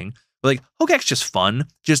was a thing. But like Hogak's just fun.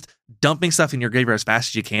 Just dumping stuff in your graveyard as fast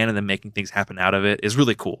as you can and then making things happen out of it is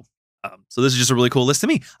really cool. So this is just a really cool list to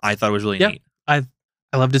me. I thought it was really neat. I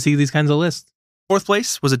love to see these kinds of lists. Fourth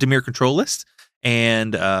place was a Dimir control list.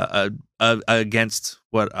 And against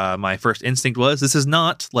what my first instinct was, this is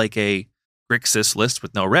not like a Grixis list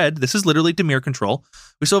with no red. This is literally Dimir control.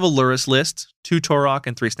 We still have a Lurrus list. 2 Torok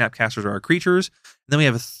and 3 Snapcasters are our creatures. And then we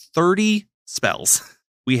have 30 spells.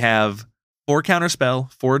 We have 4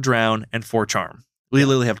 counterspell, 4 drown, and 4 charm. We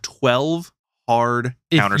literally have 12 hard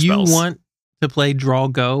counterspells. If you want to play draw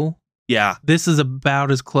go, this is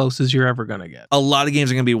about as close as you're ever going to get. A lot of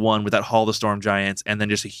games are going to be won with that Hall of the Storm Giants and then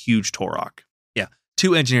just a huge Torok.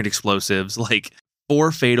 2 engineered explosives, like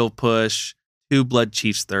 4 fatal push, 2 blood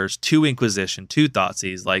chief's thirst, 2 inquisition, 2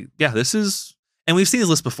 thoughtseize. Like, this is, and we've seen this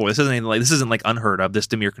list before. This isn't like unheard of, this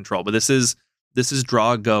Dimir control, but this is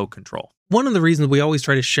draw go control. One of the reasons we always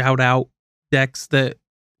try to shout out decks that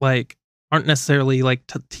like aren't necessarily like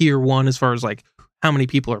tier 1 as far as like how many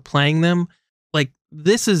people are playing them. Like,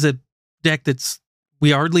 this is a deck we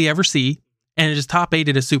hardly ever see. And it is top 8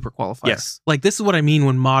 at a super qualifier. Yes. Like, this is what I mean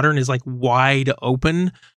when Modern is like wide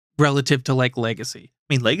open relative to like Legacy.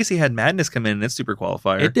 I mean, Legacy had Madness come in its super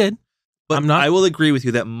qualifier. It did. But I will agree with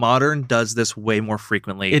you that Modern does this way more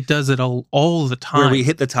frequently. It does it all the time. Where we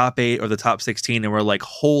hit the top 8 or the top 16 and we're like,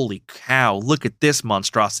 holy cow, look at this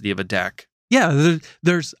monstrosity of a deck. Yeah,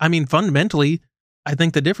 fundamentally, I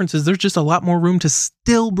think the difference is there's just a lot more room to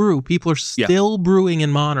still brew. People are still brewing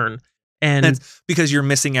in Modern. And that's because you're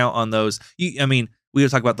missing out on those. We were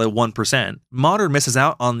talking about the 1%. Modern misses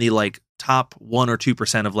out on the like top 1 or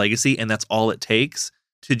 2% of Legacy, and that's all it takes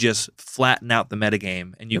to just flatten out the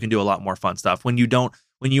metagame, and you can do a lot more fun stuff. When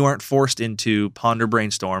you aren't forced into Ponder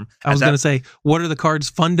Brainstorm. I was going to say, what are the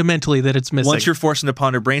cards fundamentally that it's missing? Once you're forced into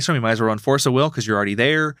Ponder Brainstorm, you might as well run Force of Will because you're already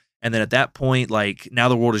there. And then at that point, like, now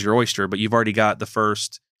the world is your oyster, but you've already got the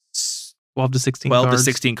first 12 to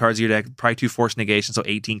 16 cards of your deck, probably 2 force negations, so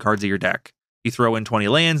 18 cards of your deck. You throw in 20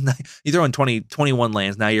 lands, you throw in 21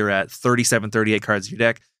 lands, now you're at 37, 38 cards of your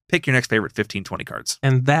deck. Pick your next favorite 15, 20 cards.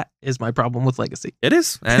 And that is my problem with Legacy. It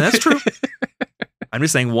is, and that's true. I'm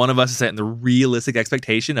just saying one of us is setting the realistic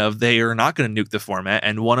expectation of they are not going to nuke the format,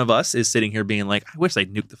 and one of us is sitting here being like, I wish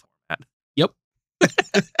they'd nuke the format. Yep.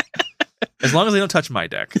 As long as they don't touch my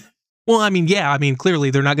deck. Well,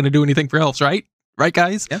 clearly they're not going to do anything for elves, right? Right,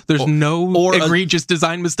 guys? Yeah. There's no egregious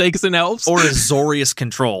design mistakes in elves. Or Azorius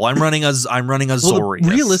control. I'm running Azorius.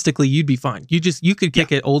 Realistically, you'd be fine. You could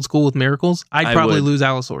kick it old school with miracles. I'd probably lose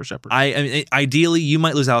Allosaur Shepherd. Ideally, you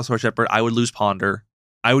might lose Allosaur Shepherd. I would lose Ponder.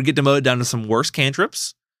 I would get demoted down to some worse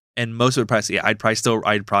cantrips, and most of it probably. I'd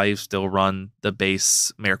probably still run the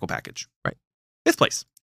base miracle package. Right. 5th place,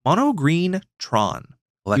 mono green Tron.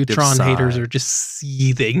 You Tron haters are just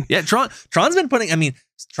seething. Yeah, Tron's been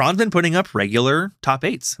putting up regular top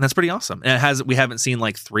 8s, and that's pretty awesome. And we haven't seen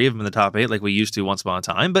like 3 of them in the top 8 like we used to once upon a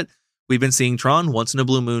time, but we've been seeing Tron once in a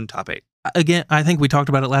blue moon top 8. Again, I think we talked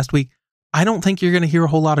about it last week. I don't think you're going to hear a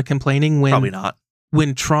whole lot of complaining when probably not.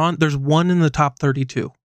 When Tron, there's 1 in the top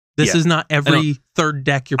 32. This is not every third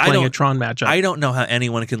deck you're playing a Tron matchup. I don't know how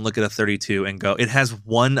anyone can look at a 32 and go, it has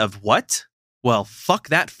 1 of what? Well, fuck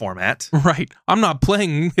that format. Right. I'm not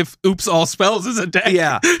playing if Oops All Spells is a deck.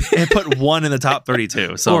 Yeah. And put 1 in the top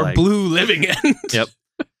 32. So or Blue Living End. Yep.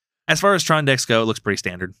 As far as Tron decks go, it looks pretty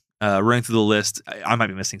standard. Running through the list, I might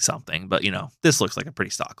be missing something, but this looks like a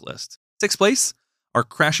pretty stock list. 6th place, our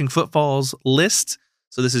Crashing Footfalls list.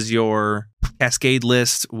 So this is your Cascade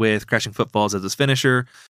list with Crashing Footfalls as its finisher.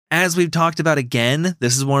 As we've talked about again,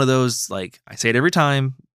 this is one of those, like I say it every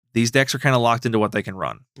time, these decks are kind of locked into what they can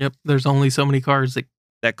run. Yep. There's only so many cards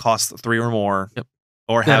that cost 3 or more. Yep.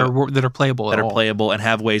 Or that are playable. Playable and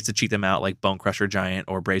have ways to cheat them out, like Bone Crusher Giant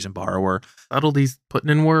or Brazen Borrower. Subtlety's putting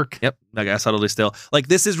in work. Yep. I got Subtlety still. Like,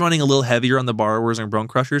 this is running a little heavier on the Borrowers and Bone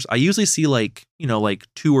Crushers. I usually see like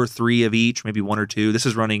 2 or 3 of each, maybe 1 or 2. This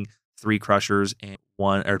is running 3 Crushers and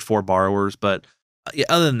 1 or 4 Borrowers. But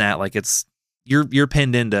other than that, like, it's you're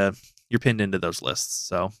pinned into those lists.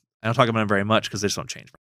 So I don't talk about them very much because they just don't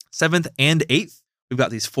change. 7th and 8th, we've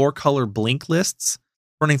got these 4-color blink lists.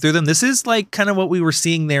 Running through them, this is like kind of what we were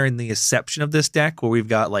seeing there in the inception of this deck, where we've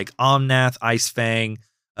got like Omnath, Ice Fang,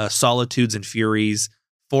 Solitudes and Furies,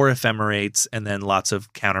 4 Ephemerates, and then lots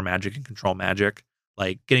of counter magic and control magic.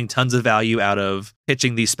 Like, getting tons of value out of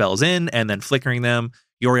pitching these spells in and then flickering them.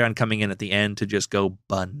 Yorion coming in at the end to just go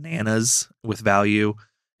bananas with value.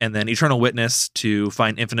 And then Eternal Witness to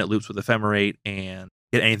find infinite loops with Ephemerate and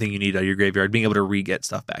get anything you need out of your graveyard. Being able to re-get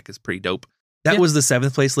stuff back is pretty dope. That was the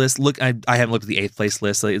 7th place list. Look, I haven't looked at the 8th place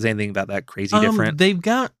list. Is anything about that crazy different?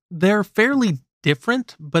 They're fairly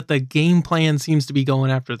different, but the game plan seems to be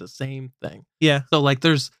going after the same thing. Yeah. So like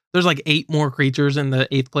there's like 8 more creatures in the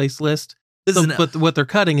 8th place list, But what they're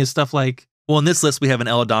cutting is stuff like, well, in this list we have an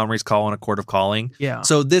Eladamri's Call and a Court of Calling. yeah.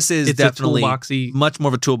 So this is It's definitely a toolboxy. much more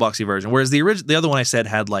of a toolboxy version. Whereas the other one I said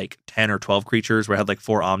had like 10 or 12 creatures, where it had like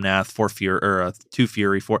 4 Omnath, 4 Fury, or 2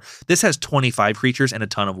 Fury, 4. This has 25 creatures and a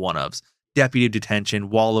ton of one-ofs. Deputy of Detention,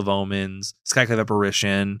 Wall of Omens, Skyclave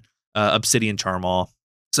Apparition, Obsidian Charmaw.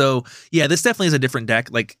 So yeah, this definitely is a different deck.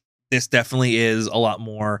 Like this definitely is a lot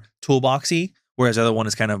more toolboxy, whereas the other one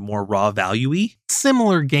is kind of more raw value-y.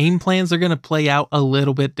 Similar game plans are going to play out a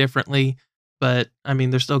little bit differently, but I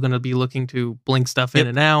mean, they're still going to be looking to blink stuff in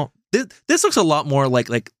and out. This looks a lot more like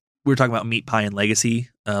we were talking about Meat Pie and Legacy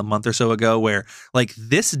a month or so ago, where like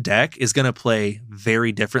this deck is going to play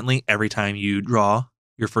very differently every time you draw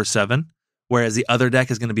your first 7, whereas the other deck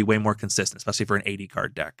is going to be way more consistent, especially for an 80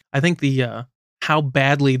 card deck. I think the how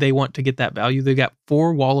badly they want to get that value. They got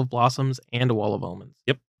 4 Wall of Blossoms and a Wall of Omens.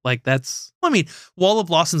 Yep. Like that's, I mean, Wall of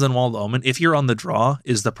Blossoms and Wall of Omen, if you're on the draw,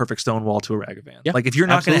 is the perfect stone wall to a Ragavan. Yeah, like if you're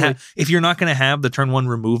not going to have the turn 1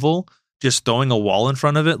 removal, just throwing a wall in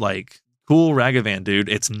front of it, like cool Ragavan, dude.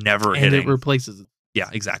 It's never and hitting. it replaces it. Yeah,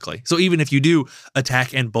 exactly. So even if you do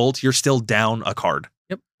attack and bolt, you're still down a card.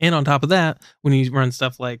 Yep. And on top of that, when you run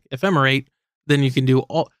stuff like Ephemerate, then you can do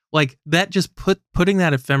all like that. Just putting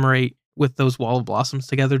that Ephemerate with those Wall of Blossoms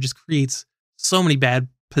together just creates so many bad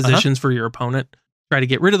positions for your opponent. Try to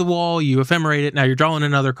get rid of the wall, you Ephemerate it, now you're drawing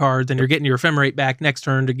another card, then you're getting your Ephemerate back next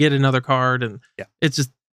turn to get another card, and it's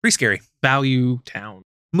just pretty scary. Value town.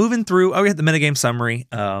 Moving through, we had the metagame summary.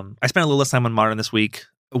 I spent a little less time on Modern this week.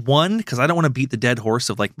 One, because I don't want to beat the dead horse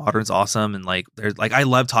of like Modern's awesome, and like there's like I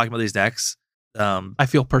love talking about these decks. I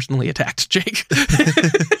feel personally attacked, Jake.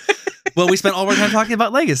 Well, we spent all our time talking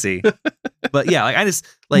about Legacy. But yeah, like I just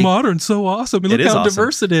like Modern's so awesome. And look how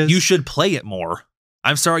diverse it is. You should play it more.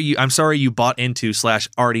 I'm sorry you bought into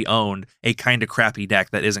 / already owned a kind of crappy deck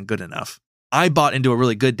that isn't good enough. I bought into a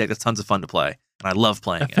really good deck that's tons of fun to play, and I love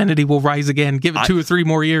playing Affinity will rise again. Give it 2 or 3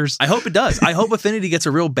 more years. I hope it does. I hope Affinity gets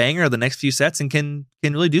a real banger the next few sets and can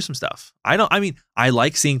really do some stuff. I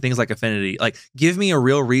like seeing things like Affinity. Like, give me a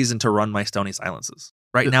real reason to run my Stony Silences.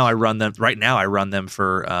 Right now I run them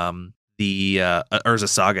for the Urza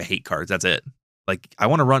Saga hate cards. That's it. Like, I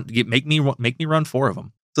want to make me run 4 of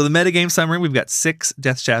them. So the metagame summary, we've got 6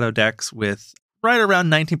 Death Shadow decks with right around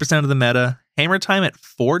 19% of the meta. Hammer Time at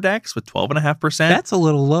 4 decks with 12.5%. That's a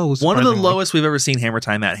little low. One of the lowest we've ever seen Hammer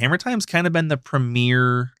Time at. Hammer Time's kind of been the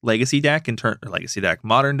premier Legacy deck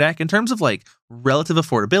Modern deck in terms of like relative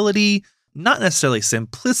affordability, not necessarily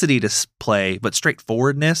simplicity to play, but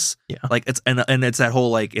straightforwardness. Yeah, like it's that whole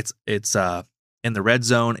like it's in the red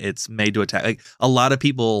zone, it's made to attack. Like a lot of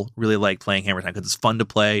people really like playing Hammer Time because it's fun to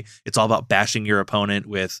play. It's all about bashing your opponent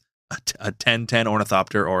with a 10-10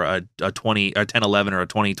 Ornithopter or a 20 or 10-11 or a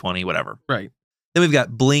 20-20, whatever. Right. Then we've got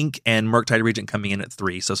Blink and Murktide Regent coming in at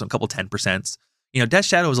 3, so some couple 10%. Death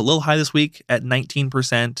Shadow was a little high this week at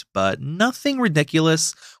 19%, but nothing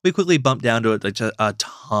ridiculous. We quickly bumped down to a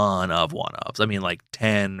ton of one-ups. I mean, like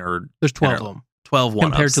 10 or... There's 12 of them. 12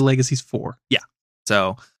 one-ups. Compared to Legacy's 4. Yeah.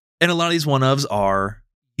 So... And a lot of these one-ofs are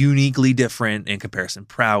uniquely different in comparison.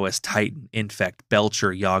 Prowess, Titan, Infect,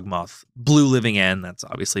 Belcher, Yawgmoth, Blue Living End. That's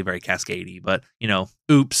obviously very Cascadey, but,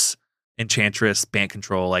 Oops, Enchantress, Band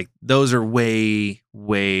Control, like those are way,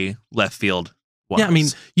 way left field one-offs. Yeah, I mean,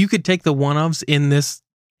 you could take the one-ofs in this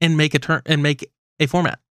and make a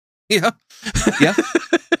format. Yeah. Yeah.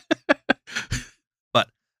 But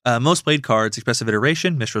most played cards, Expressive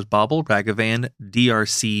Iteration, Mishra's Bauble, Ragavan,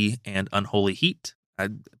 DRC, and Unholy Heat.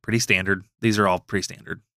 Pretty standard. These are all pretty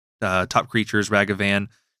standard. Top creatures, Ragavan,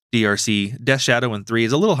 DRC, Death Shadow in 3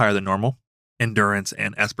 is a little higher than normal. Endurance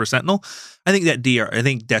and Esper Sentinel. I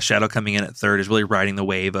think Death Shadow coming in at 3rd is really riding the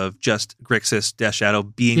wave of just Grixis Death Shadow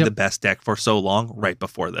being the best deck for so long right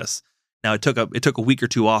before this. Now it took a week or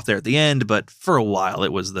 2 off there at the end, but for a while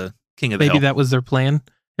it was the king of the hill. Maybe that was their plan.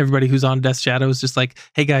 Everybody who's on Death Shadow is just like,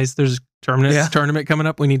 hey guys, there's a tournament coming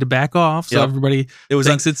up. We need to back off. So everybody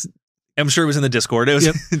thinks I'm sure it was in the Discord. It was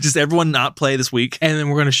just everyone not play this week, and then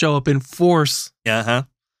we're going to show up in force.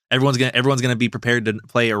 Everyone's gonna be prepared to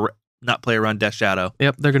not play around Death Shadow.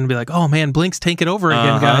 Yep, they're going to be like, oh man, Blink's taking over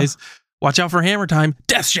again, guys. Watch out for Hammer Time.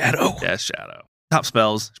 Death Shadow. Top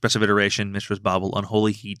spells: Expressive Iteration, Mishra's Bauble,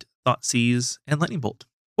 Unholy Heat, Thoughtseize, and Lightning Bolt.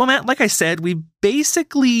 Well, Matt, like I said, we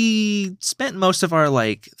basically spent most of our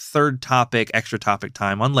extra topic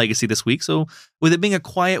time on Legacy this week. So with it being a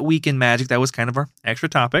quiet week in Magic, that was kind of our extra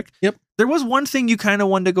topic. Yep. There was one thing you kind of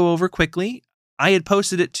wanted to go over quickly. I had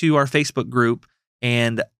posted it to our Facebook group,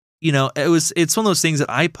 and it's one of those things that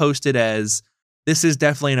I posted as this is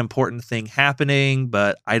definitely an important thing happening,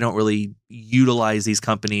 but I don't really utilize these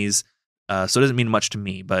companies So it doesn't mean much to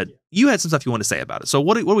me, but you had some stuff you want to say about it. So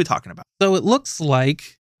what are we talking about? So it looks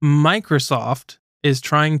like Microsoft is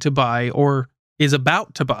trying to buy or is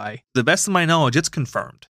about to buy. To the best of my knowledge, it's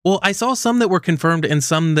confirmed. Well, I saw some that were confirmed and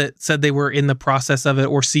some that said they were in the process of it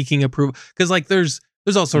or seeking approval. Because like there's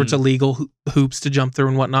all sorts of legal hoops to jump through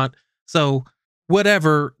and whatnot. So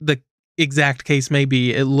whatever the exact case may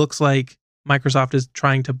be, it looks like Microsoft is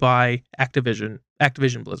trying to buy Activision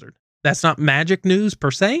Blizzard. That's not Magic news per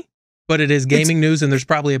se, but it is gaming news, and there's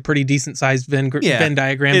probably a pretty decent sized Venn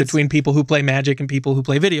diagram between people who play Magic and people who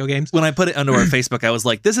play video games. When I put it onto our Facebook, I was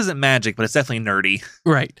like, this isn't Magic, but it's definitely nerdy.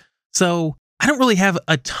 Right. So I don't really have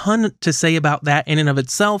a ton to say about that in and of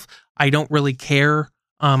itself. I don't really care.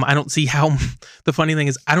 I don't see how, the funny thing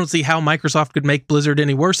is, I don't see how Microsoft could make Blizzard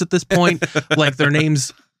any worse at this point. Like their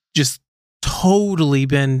name's just totally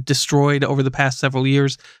been destroyed over the past several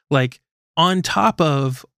years. Like on top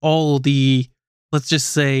of all the, let's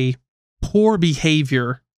just say, poor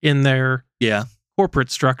behavior in their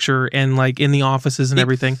corporate structure and like in the offices and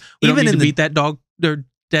everything. We don't need to beat that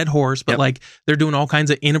dead horse, but like they're doing all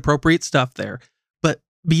kinds of inappropriate stuff there. But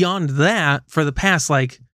beyond that, for the past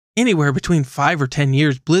like anywhere between 5 or 10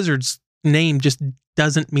 years, Blizzard's name just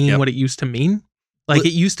doesn't mean what it used to mean. Like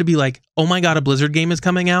it used to be like, oh my God, a Blizzard game is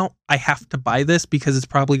coming out. I have to buy this because it's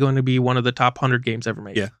probably going to be one of the top 100 games ever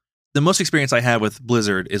made. Yeah. The most experience I had with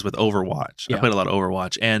Blizzard is with Overwatch. I played a lot of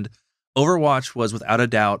Overwatch, and Overwatch was without a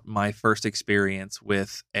doubt my first experience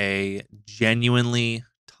with a genuinely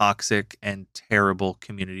toxic and terrible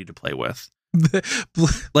community to play with.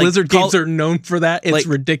 Blizzard games are known for that. It's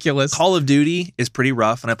ridiculous. Call of Duty is pretty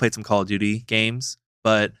rough, and I played some Call of Duty games,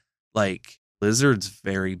 but like Blizzard's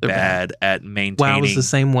very bad at maintaining WoW is the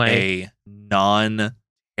same way. A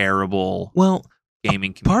non-terrible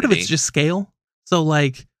gaming community. Part of it's just scale. So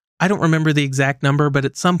like, I don't remember the exact number, but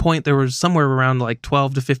at some point there was somewhere around like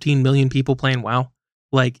 12 to 15 million people playing WoW.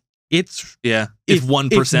 Like it's if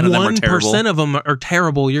 1% of them are terrible. 1% of them are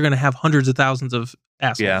terrible, you're going to have hundreds of thousands of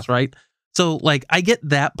assholes, right? So like I get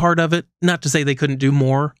that part of it, not to say they couldn't do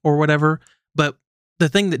more or whatever, but the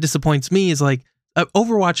thing that disappoints me is like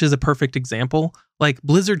Overwatch is a perfect example. Like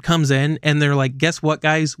Blizzard comes in and they're like, guess what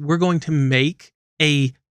guys, we're going to make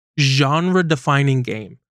a genre defining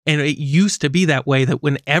game. And it used to be that way, that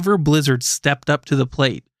whenever Blizzard stepped up to the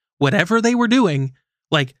plate, whatever they were doing,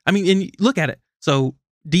 like, I mean, and look at it. So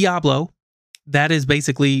Diablo, that is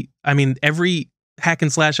basically, I mean, every hack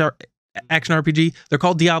and slash action RPG, they're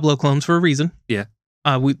called Diablo clones for a reason. Yeah.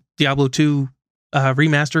 Diablo 2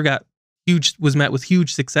 remaster was met with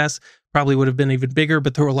huge success. Probably would have been even bigger,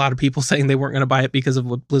 but there were a lot of people saying they weren't going to buy it because of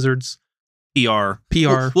what Blizzard's PR.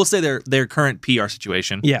 We'll say their current PR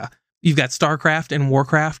situation. Yeah. You've got StarCraft and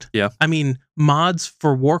Warcraft. Yeah. I mean, mods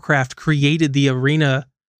for Warcraft created the arena,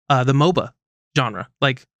 the MOBA genre.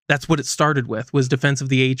 Like, that's what it started with, was Defense of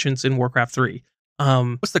the Ancients in Warcraft 3.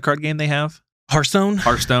 What's the card game they have? Hearthstone.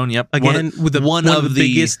 Yep. Again, one of the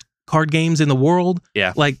biggest card games in the world.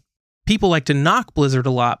 Yeah. Like, people like to knock Blizzard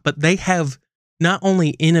a lot, but they have not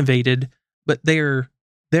only innovated, but their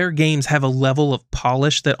games have a level of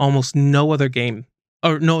polish that almost no other game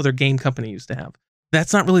company used to have.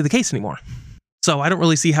 That's not really the case anymore. So I don't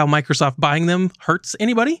really see how Microsoft buying them hurts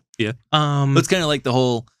anybody. Yeah. It's kind of like the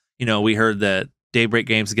whole, we heard that Daybreak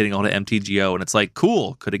Games is getting on to MTGO, and it's like,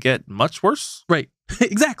 cool. Could it get much worse? Right.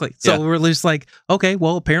 Exactly. So we're just like, okay,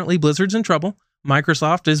 well, apparently Blizzard's in trouble.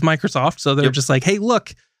 Microsoft is Microsoft. So they're just like, hey,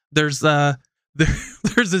 look, there's a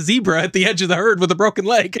zebra at the edge of the herd with a broken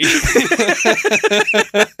leg.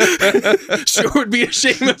 Sure would be a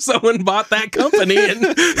shame if someone bought that company.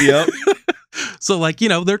 Yep. So like,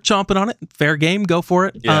 they're chomping on it. Fair game. Go for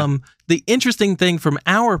it. Yeah. The interesting thing from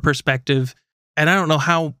our perspective, and I don't know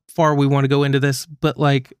how far we want to go into this, but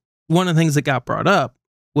like one of the things that got brought up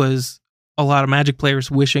was a lot of Magic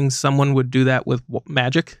players wishing someone would do that with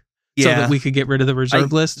Magic so that we could get rid of the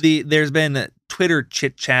reserve list. There's been Twitter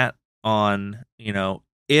chit chat on,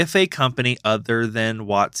 if a company other than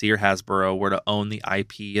WotC or Hasbro were to own the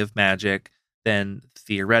IP of Magic, then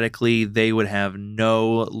theoretically they would have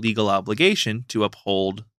no legal obligation to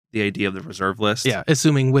uphold the idea of the reserve list. Yeah,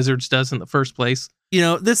 assuming Wizards does in the first place.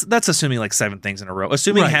 That's assuming like 7 things in a row.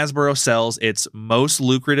 Assuming Hasbro sells its most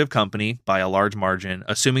lucrative company by a large margin,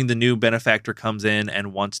 assuming the new benefactor comes in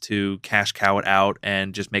and wants to cash cow it out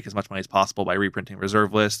and just make as much money as possible by reprinting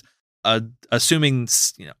reserve list, assuming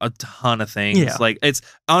a ton of things. Yeah. Like it's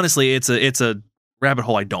honestly it's a rabbit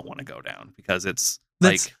hole I don't want to go down, because that's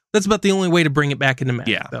about the only way to bring it back into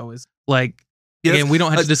Magic, though, is like, and we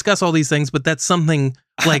don't have to discuss all these things, but that's something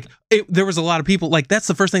like there was a lot of people like, that's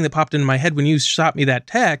the first thing that popped into my head when you shot me that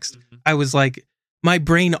text. I was like, my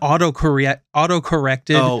brain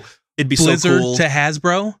auto-corrected It'd be Blizzard so cool. to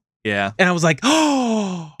Hasbro. Yeah. And I was like,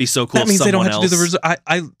 oh, Be so cool. that means they don't have someone to do the else-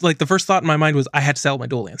 I like the first thought in my mind was I had to sell my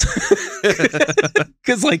dual lands.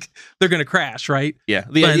 Because like they're gonna crash, right? Yeah.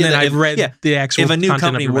 And then I've read the actual If a new content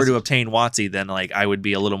company of your were to message. obtain WotC, then like I would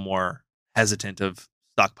be a little more hesitant of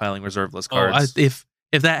stockpiling reserve list Oh, cards. if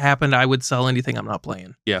that happened, I would sell anything I'm not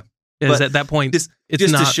playing. Yeah. Because But at that point, just- it's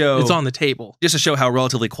just to not. show- It's on the table. Just to show how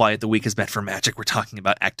relatively quiet the week has been for Magic, we're talking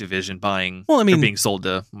about Activision buying Well, I or mean, being sold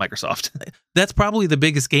to Microsoft. that's probably the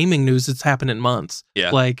biggest gaming news that's happened in months. Yeah.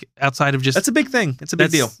 Like outside of just That's a big thing. It's a big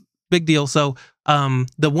deal. Big deal. So,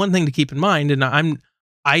 the one thing to keep in mind, and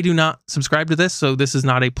I do not subscribe to this, so this is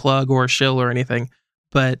not a plug or a shill or anything,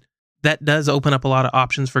 but that does open up a lot of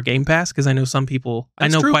options for Game Pass because I know some people,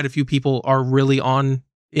 That's I know true. quite a few people are really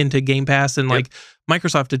into Game Pass, and Yep. like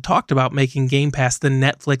Microsoft had talked about making Game Pass the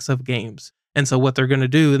Netflix of games. And so what they're going to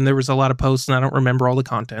do, and there was a lot of posts, and I don't remember all the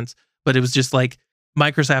contents, but it was just like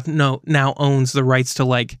Microsoft now owns the rights to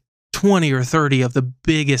like 20 or 30 of the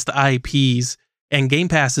biggest IPs, and Game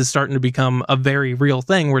Pass is starting to become a very real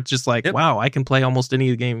thing where it's just like, Yep. wow, I can play almost any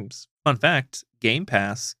of the games. Fun fact, Game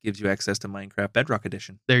Pass gives you access to Minecraft Bedrock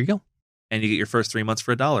Edition, There you go. and you get your first 3 months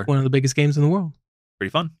for $1. One of the biggest games in the world.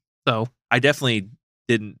 Pretty fun. So I definitely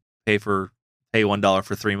didn't pay $1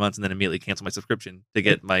 for 3 months and then immediately cancel my subscription to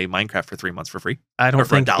get my Minecraft for 3 months for free. I Or don't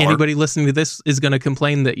for think $1. anybody listening to this is going to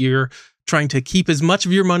complain that you're trying to keep as much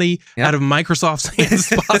of your money Yeah. out of Microsoft's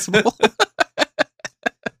hands as possible.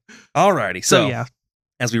 Alrighty. So So yeah.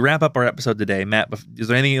 as we wrap up our episode today, Matt, is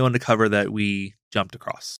there anything you want to cover that we jumped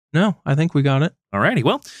across? No, I think we got it. Alrighty.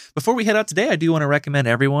 Well, before we head out today, I do want to recommend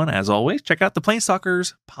everyone, as always, check out the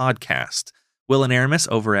Planestalkers podcast. Will and Aramis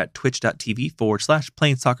over at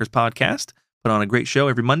twitch.tv/Planestalkers podcast put on a great show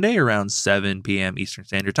every Monday around 7 p.m. Eastern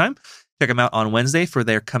Standard Time. Check them out on Wednesday for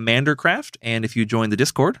their Commander Craft. And if you join the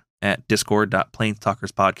Discord at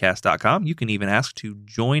discord.planestalkerspodcast.com, you can even ask to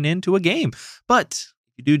join into a game. But if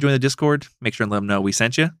you do join the Discord, make sure and let them know we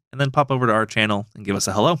sent you, and then pop over to our channel and give us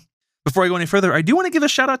a hello. Before I go any further, I do want to give a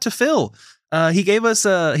shout out to Phil. He sent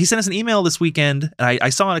us an email this weekend, and I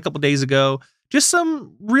saw it a couple days ago. Just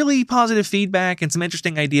some really positive feedback and some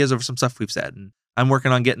interesting ideas over some stuff we've said. And I'm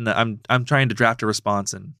working on getting I'm trying to draft a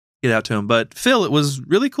response and get out to him. But Phil, it was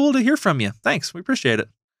really cool to hear from you. Thanks. We appreciate it.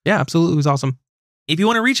 Yeah, absolutely. It was awesome. If you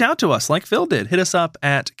want to reach out to us like Phil did, hit us up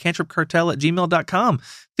at cantripcartel@gmail.com.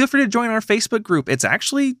 Feel free to join our Facebook group. It's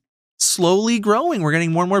actually slowly growing. We're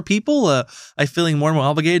getting more and more people. I'm feeling more and more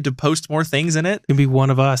obligated to post more things in it. You can be one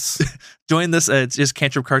of us. Join this. It's just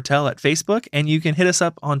Cantrip Cartel at Facebook, and you can hit us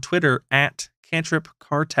up on Twitter at Cantrip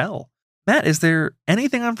Cartel. Matt, is there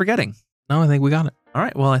anything I'm forgetting? No, I think we got it. All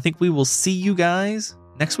right. Well, I think we will see you guys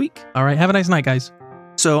next week. All right. Have a nice night, guys.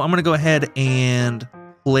 So I'm going to go ahead and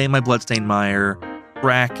play my Bloodstained Mire,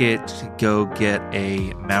 bracket, go get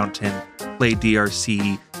a mountain, play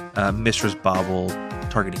DRC, Mistress Bobble,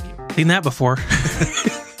 targeting you. Seen that before.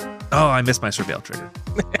 Oh, I missed my Surveil trigger.